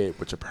his head,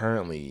 which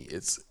apparently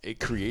it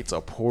creates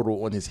a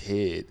portal on his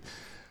head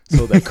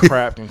so that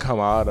crap can come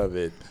out of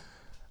it.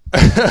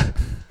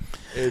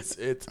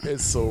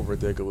 It's so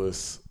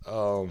ridiculous.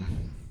 Trying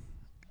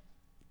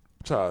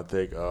to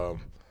think.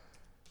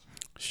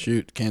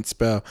 Shoot, can't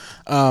spell.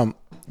 Yeah,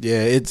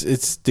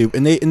 it's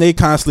stupid, and they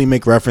constantly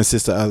make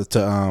references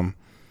to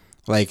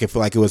like if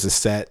it was a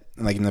set.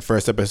 Like in the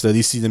first episode,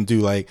 you see them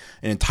do like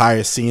an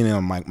entire scene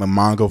in like a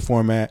manga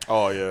format.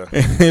 Oh yeah,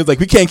 it's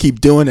like we can't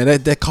keep doing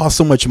it. That costs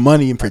so much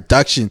money in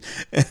production.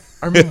 I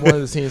remember one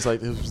of the scenes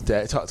like his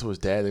dad talked to his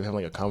dad. They were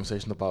having like a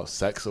conversation about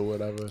sex or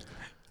whatever.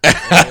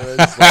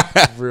 It's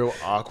like real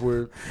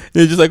awkward.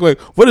 They're just like, wait,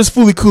 what is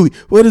Fooly Cooly?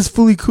 What is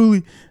Fooly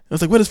Cooly? I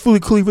was like, what does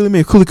Fooly Cooly really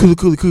mean?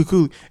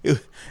 Cooly.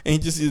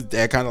 And his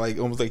dad kind of like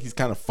almost like he's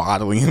kind of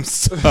fondling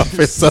himself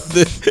or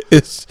something.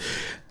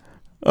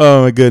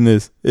 Oh my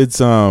goodness, it's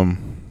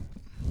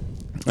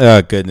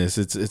oh goodness,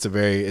 it's a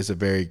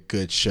very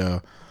good show.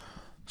 I'm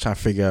trying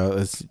to figure out.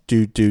 Let's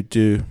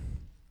do.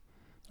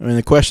 I mean,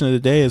 the question of the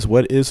day is,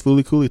 what is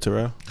Fooly Cooly,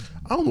 Terrell?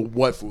 I don't know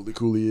what Fooly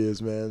Cooly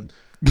is, man.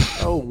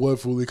 I don't know what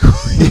Fooly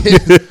Cooly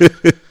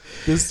is.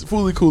 This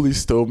Fooly Cooly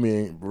still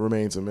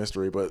remains a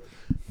mystery, but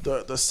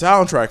the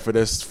soundtrack for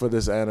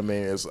this anime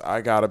is,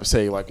 I gotta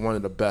say, like one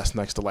of the best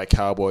next to like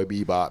Cowboy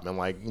Bebop and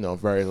like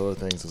various other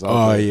things.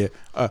 Yeah.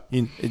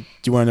 Do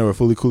you want to know what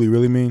Fooly Cooly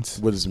really means?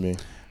 What does it mean?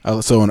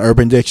 So in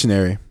Urban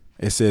Dictionary,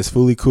 it says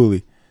Fooly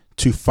Cooly,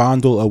 to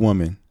fondle a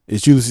woman.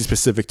 It's usually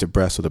specific to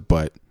breast or the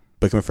butt,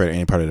 but can refer to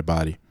any part of the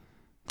body.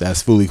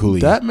 That's Fooly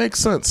Cooly. That makes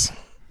sense.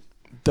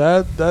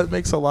 That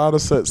makes a lot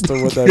of sense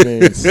to what that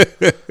means.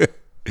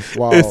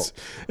 Wow.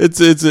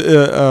 It's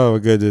oh my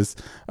goodness.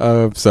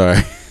 I'm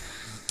sorry.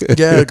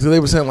 Yeah, because they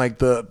were saying like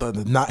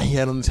the knot he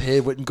had on his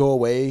head wouldn't go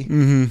away,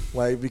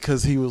 like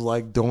because he was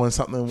like doing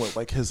something with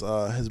like his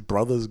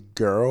brother's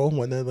girl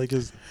when they like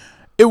his.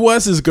 It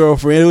was his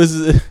girlfriend. It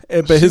was,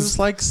 but she was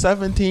like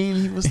 17.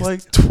 He was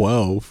like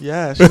 12.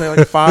 Yeah, she had like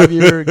a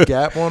 5-year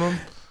gap on him.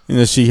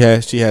 She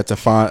had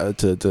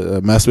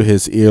to mess with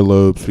his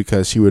earlobes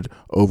because she would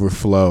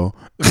overflow.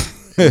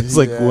 It's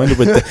like wonder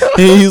what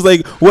he's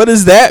like. What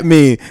does that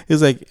mean?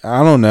 He's like,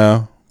 I don't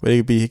know, but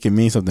it can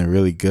mean something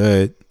really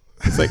good.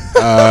 It's like,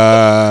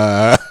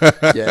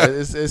 yeah,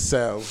 it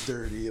sounds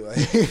dirty.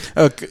 Like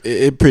okay,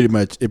 it pretty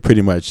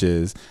much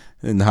is.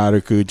 And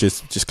Haruka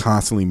just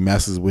constantly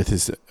messes with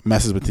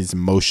his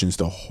emotions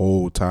the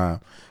whole time.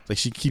 Like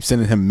she keeps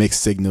sending him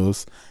mixed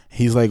signals.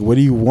 He's like, "What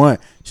do you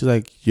want?" She's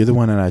like, "You're the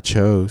one that I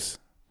chose."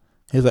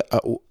 He's like,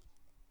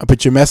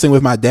 "But you're messing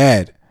with my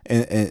dad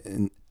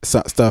and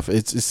stuff."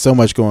 It's so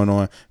much going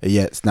on, and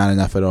yet it's not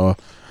enough at all.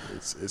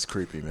 It's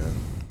creepy, man.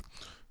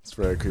 It's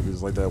very creepy.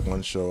 It's like that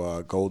one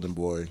show, Golden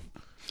Boy.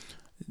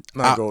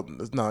 Golden.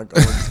 It's not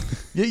Golden.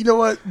 Yeah, you know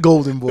what?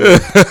 Golden Boy.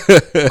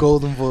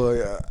 Golden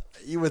Boy.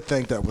 You would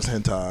think that was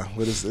hentai,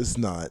 but it's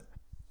not.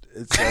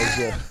 It's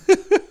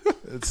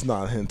it's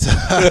not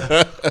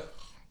hentai.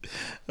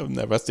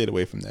 I stayed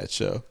away from that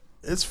show.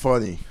 It's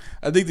funny.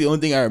 I think the only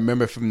thing I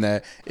remember from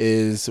that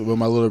is what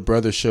my little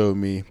brother showed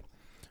me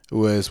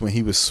was when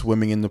he was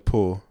swimming in the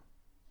pool.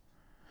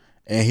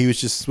 And he was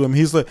just swimming.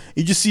 He's like,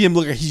 you just see him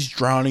look like he's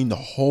drowning the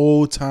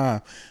whole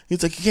time.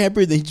 He's like, he can't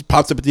breathe. Then he just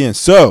pops up at the end.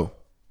 So,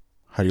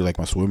 how do you like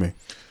my swimming?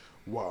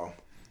 Wow.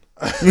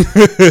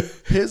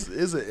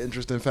 Here's an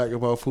interesting fact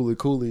about Fooly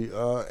Cooly.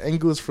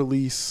 English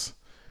release,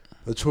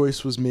 the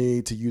choice was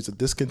made to use a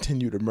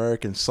discontinued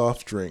American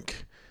soft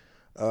drink,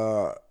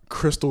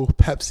 Crystal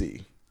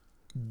Pepsi.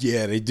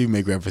 Yeah, they do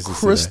make references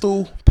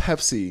Crystal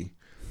Pepsi.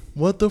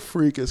 What the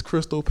freak is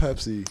Crystal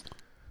Pepsi?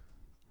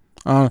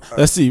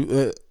 Let's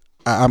see.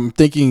 I'm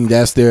thinking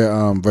that's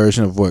their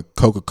version of what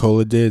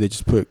Coca-Cola did. They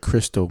just put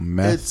crystal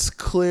meth. It's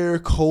clear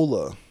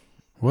cola.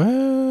 What?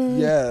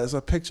 Yeah, it's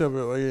a picture of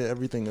it. Like,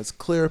 everything. It's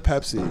clear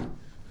Pepsi.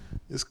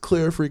 It's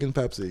clear freaking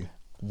Pepsi.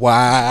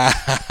 Wow.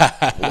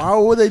 Why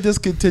would they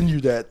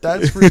discontinue that?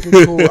 That's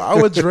freaking cool. I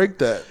would drink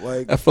that.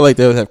 Like, I feel like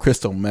they would have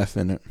crystal meth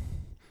in it.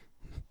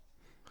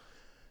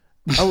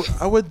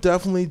 I would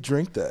definitely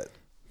drink that.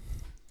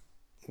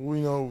 Well,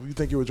 you know, you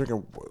think you would drink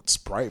a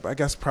Sprite, but I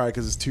guess probably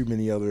because it's too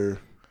many other.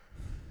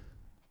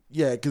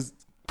 Yeah, because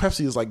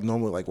Pepsi is like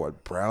normally like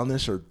what,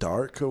 brownish or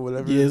dark or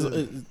whatever.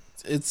 Yeah,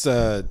 it's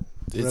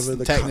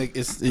technically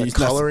it's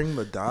coloring,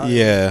 the dye.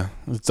 Yeah,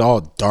 it's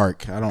all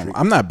dark.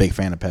 I'm not a big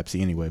fan of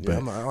Pepsi anyway. Yeah,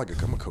 but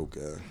I'm a Coke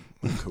guy.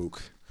 I'm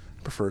Coke.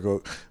 I prefer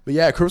Coke. But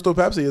yeah, Crystal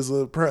Pepsi is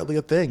apparently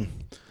a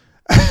thing.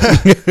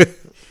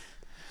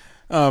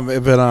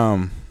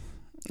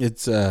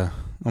 It's oh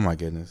my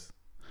goodness.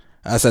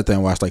 I sat there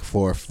and watched like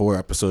four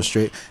episodes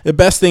straight. The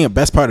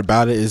best part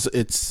about it is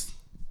it's,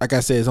 like I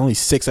said, it's only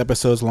 6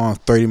 episodes long,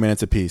 30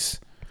 minutes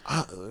apiece.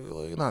 Not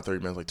 30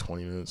 minutes, like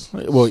 20 minutes.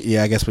 Well,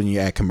 yeah, I guess when you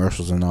add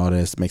commercials and all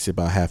this, makes it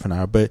about half an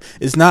hour. But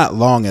it's not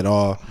long at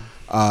all.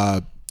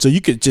 So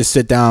you could just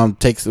sit down,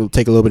 take a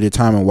little bit of your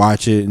time and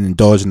watch it and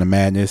indulge in the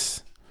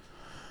madness.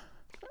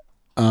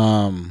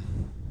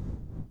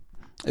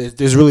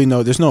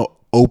 There's no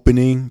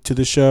opening to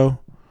the show.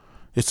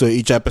 So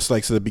each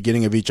episode, the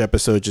beginning of each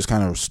episode just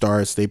kind of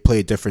starts. They play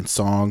a different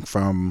song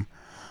from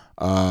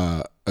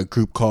a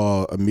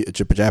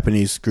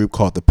Japanese group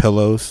called The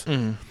Pillows,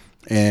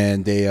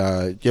 and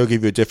they'll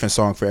give you a different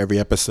song for every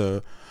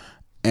episode,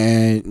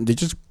 and they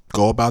just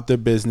go about their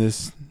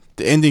business.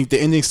 The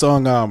ending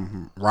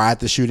song, "Ride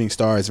the Shooting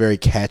Star," is very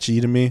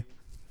catchy to me.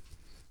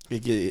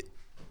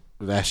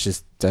 That's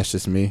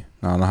just me.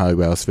 I don't know how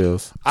anybody else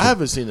feels. I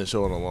haven't seen the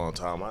show in a long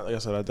time. Like I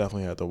said, I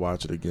definitely have to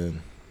watch it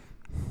again.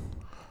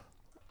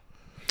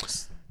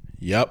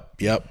 Yep.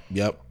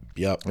 Yeah,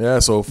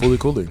 so Fooly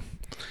Cooly.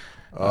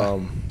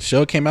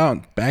 Show came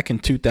out back in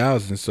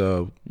 2000,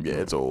 so yeah,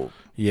 it's old.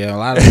 Yeah, a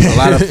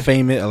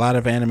lot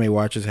of anime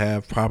watchers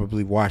have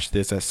probably watched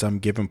this at some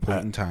given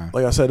point in time.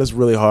 Like I said, it's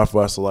really hard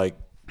for us to like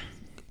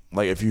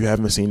if you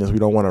haven't seen this, we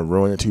don't want to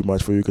ruin it too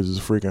much for you because it's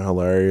freaking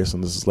hilarious,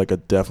 and this is like a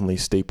definitely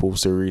staple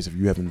series. If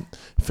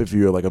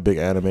you're like a big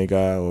anime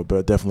guy or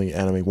definitely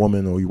anime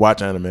woman or you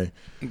watch anime,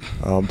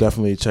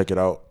 definitely check it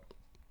out.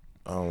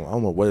 I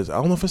don't know I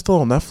don't know if it's still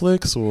on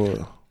Netflix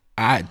or.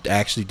 I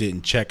actually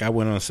didn't check. I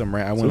went on some.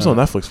 It was on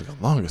Netflix for the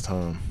longest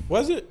time.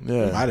 Was it?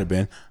 Yeah, it might have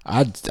been.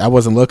 I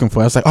wasn't looking for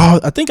it. I was like, oh,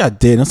 I think I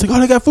did. And I was like, oh,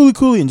 they got Fooly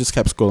Cooly, and just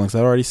kept scrolling because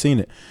I'd already seen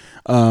it.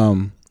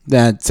 Then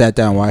I sat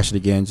down and watched it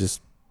again.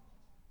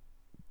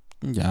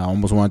 I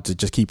almost wanted to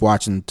just keep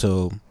watching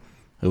until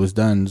it was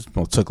done.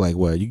 It took like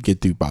what? You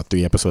get through about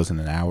 3 episodes in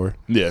an hour.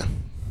 Yeah.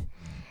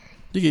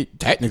 You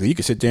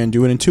could sit there and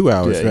do it in 2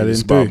 hours rather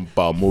than 3.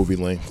 About movie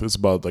length. It's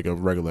about like a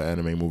regular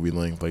anime movie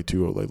length, like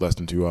less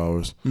than 2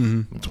 hours.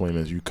 20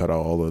 minutes. You cut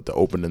out all the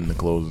opening and the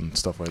closing and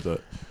stuff like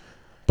that.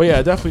 But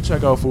yeah, definitely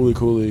check out Fooly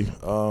Cooly.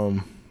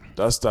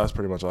 That's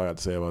pretty much all I got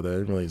to say about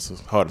that.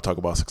 It's hard to talk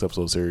about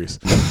 6-episode series.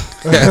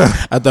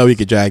 I thought we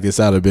could drag this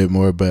out a bit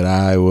more, but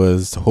I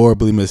was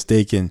horribly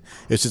mistaken.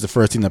 It's just the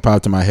first thing that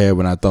popped in my head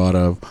when I thought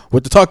of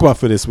what to talk about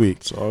for this week.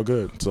 It's all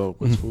good. So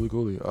what's Fooly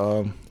Cooly?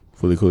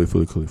 Fooly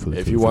Cooly.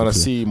 If you want to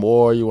see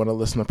more, you want to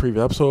listen to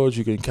previous episodes,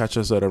 you can catch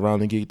us at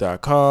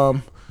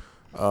AroundTheGeek.com.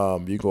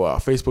 You can go our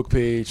Facebook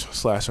page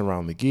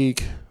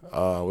 /AroundTheGeek.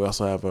 We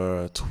also have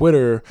a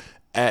Twitter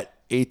at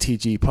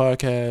ATG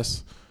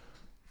Podcast.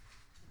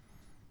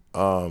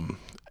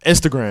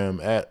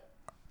 Instagram at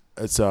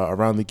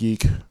Around the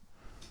Geek.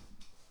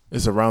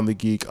 It's Around the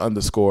Geek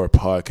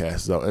 _podcast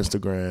is our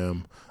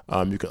Instagram.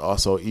 You can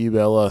also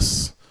email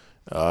us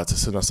to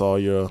send us all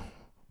your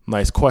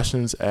nice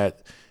questions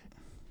at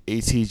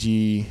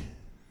ATG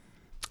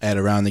at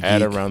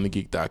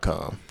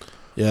AroundTheGeek.com.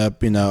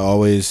 Yep,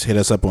 always hit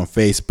us up on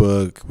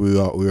Facebook. We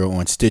are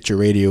on Stitcher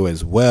Radio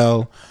as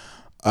well.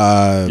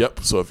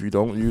 Yep. So if you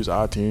don't use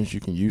iTunes, you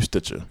can use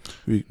Stitcher.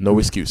 No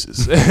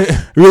excuses. We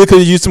really could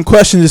have used some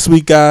questions this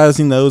week, guys.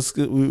 We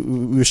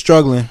were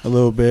struggling a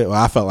little bit.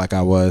 Well, I felt like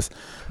I was.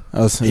 He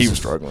was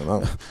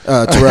struggling.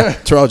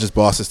 Terrell just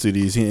bossed us through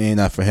these. He ain't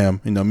enough for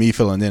him. Me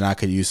filling in, I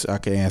could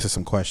answer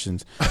some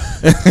questions.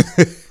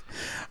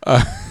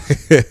 I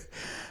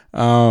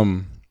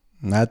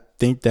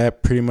think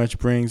that pretty much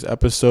brings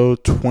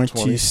episode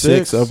 26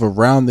 26 of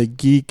Around the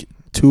Geek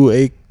to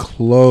a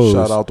close.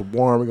 Shout out to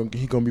Warren.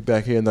 He's gonna be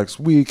back here next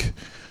week.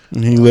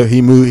 And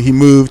he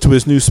moved to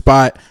his new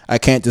spot. I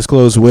can't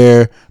disclose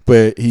where,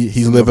 but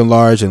he's living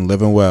large and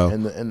living well.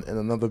 In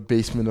another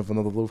basement of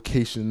another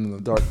location in a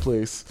dark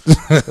place.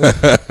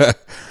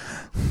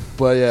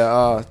 But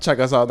yeah, check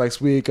us out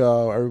next week.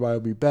 Everybody will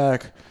be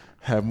back.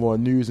 Have more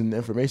news and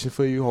information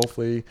for you.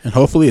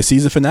 Hopefully a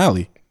season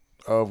finale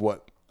of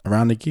what?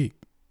 Around the Geek.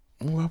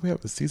 Well, we have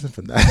the season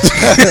finale.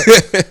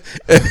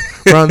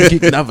 Around the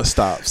Geek never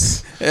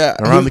stops. Yeah,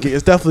 Around the Geek,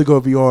 it's definitely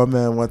going to be on,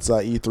 man. Once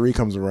E3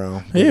 comes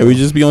around. Yeah, we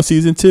just be on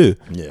season 2.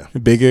 Yeah,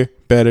 bigger,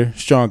 better,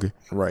 stronger.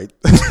 Right.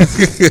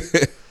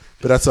 But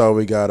that's all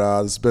we got.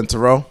 This has been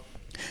Terrell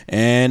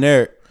and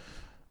Eric.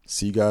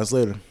 See you guys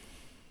later.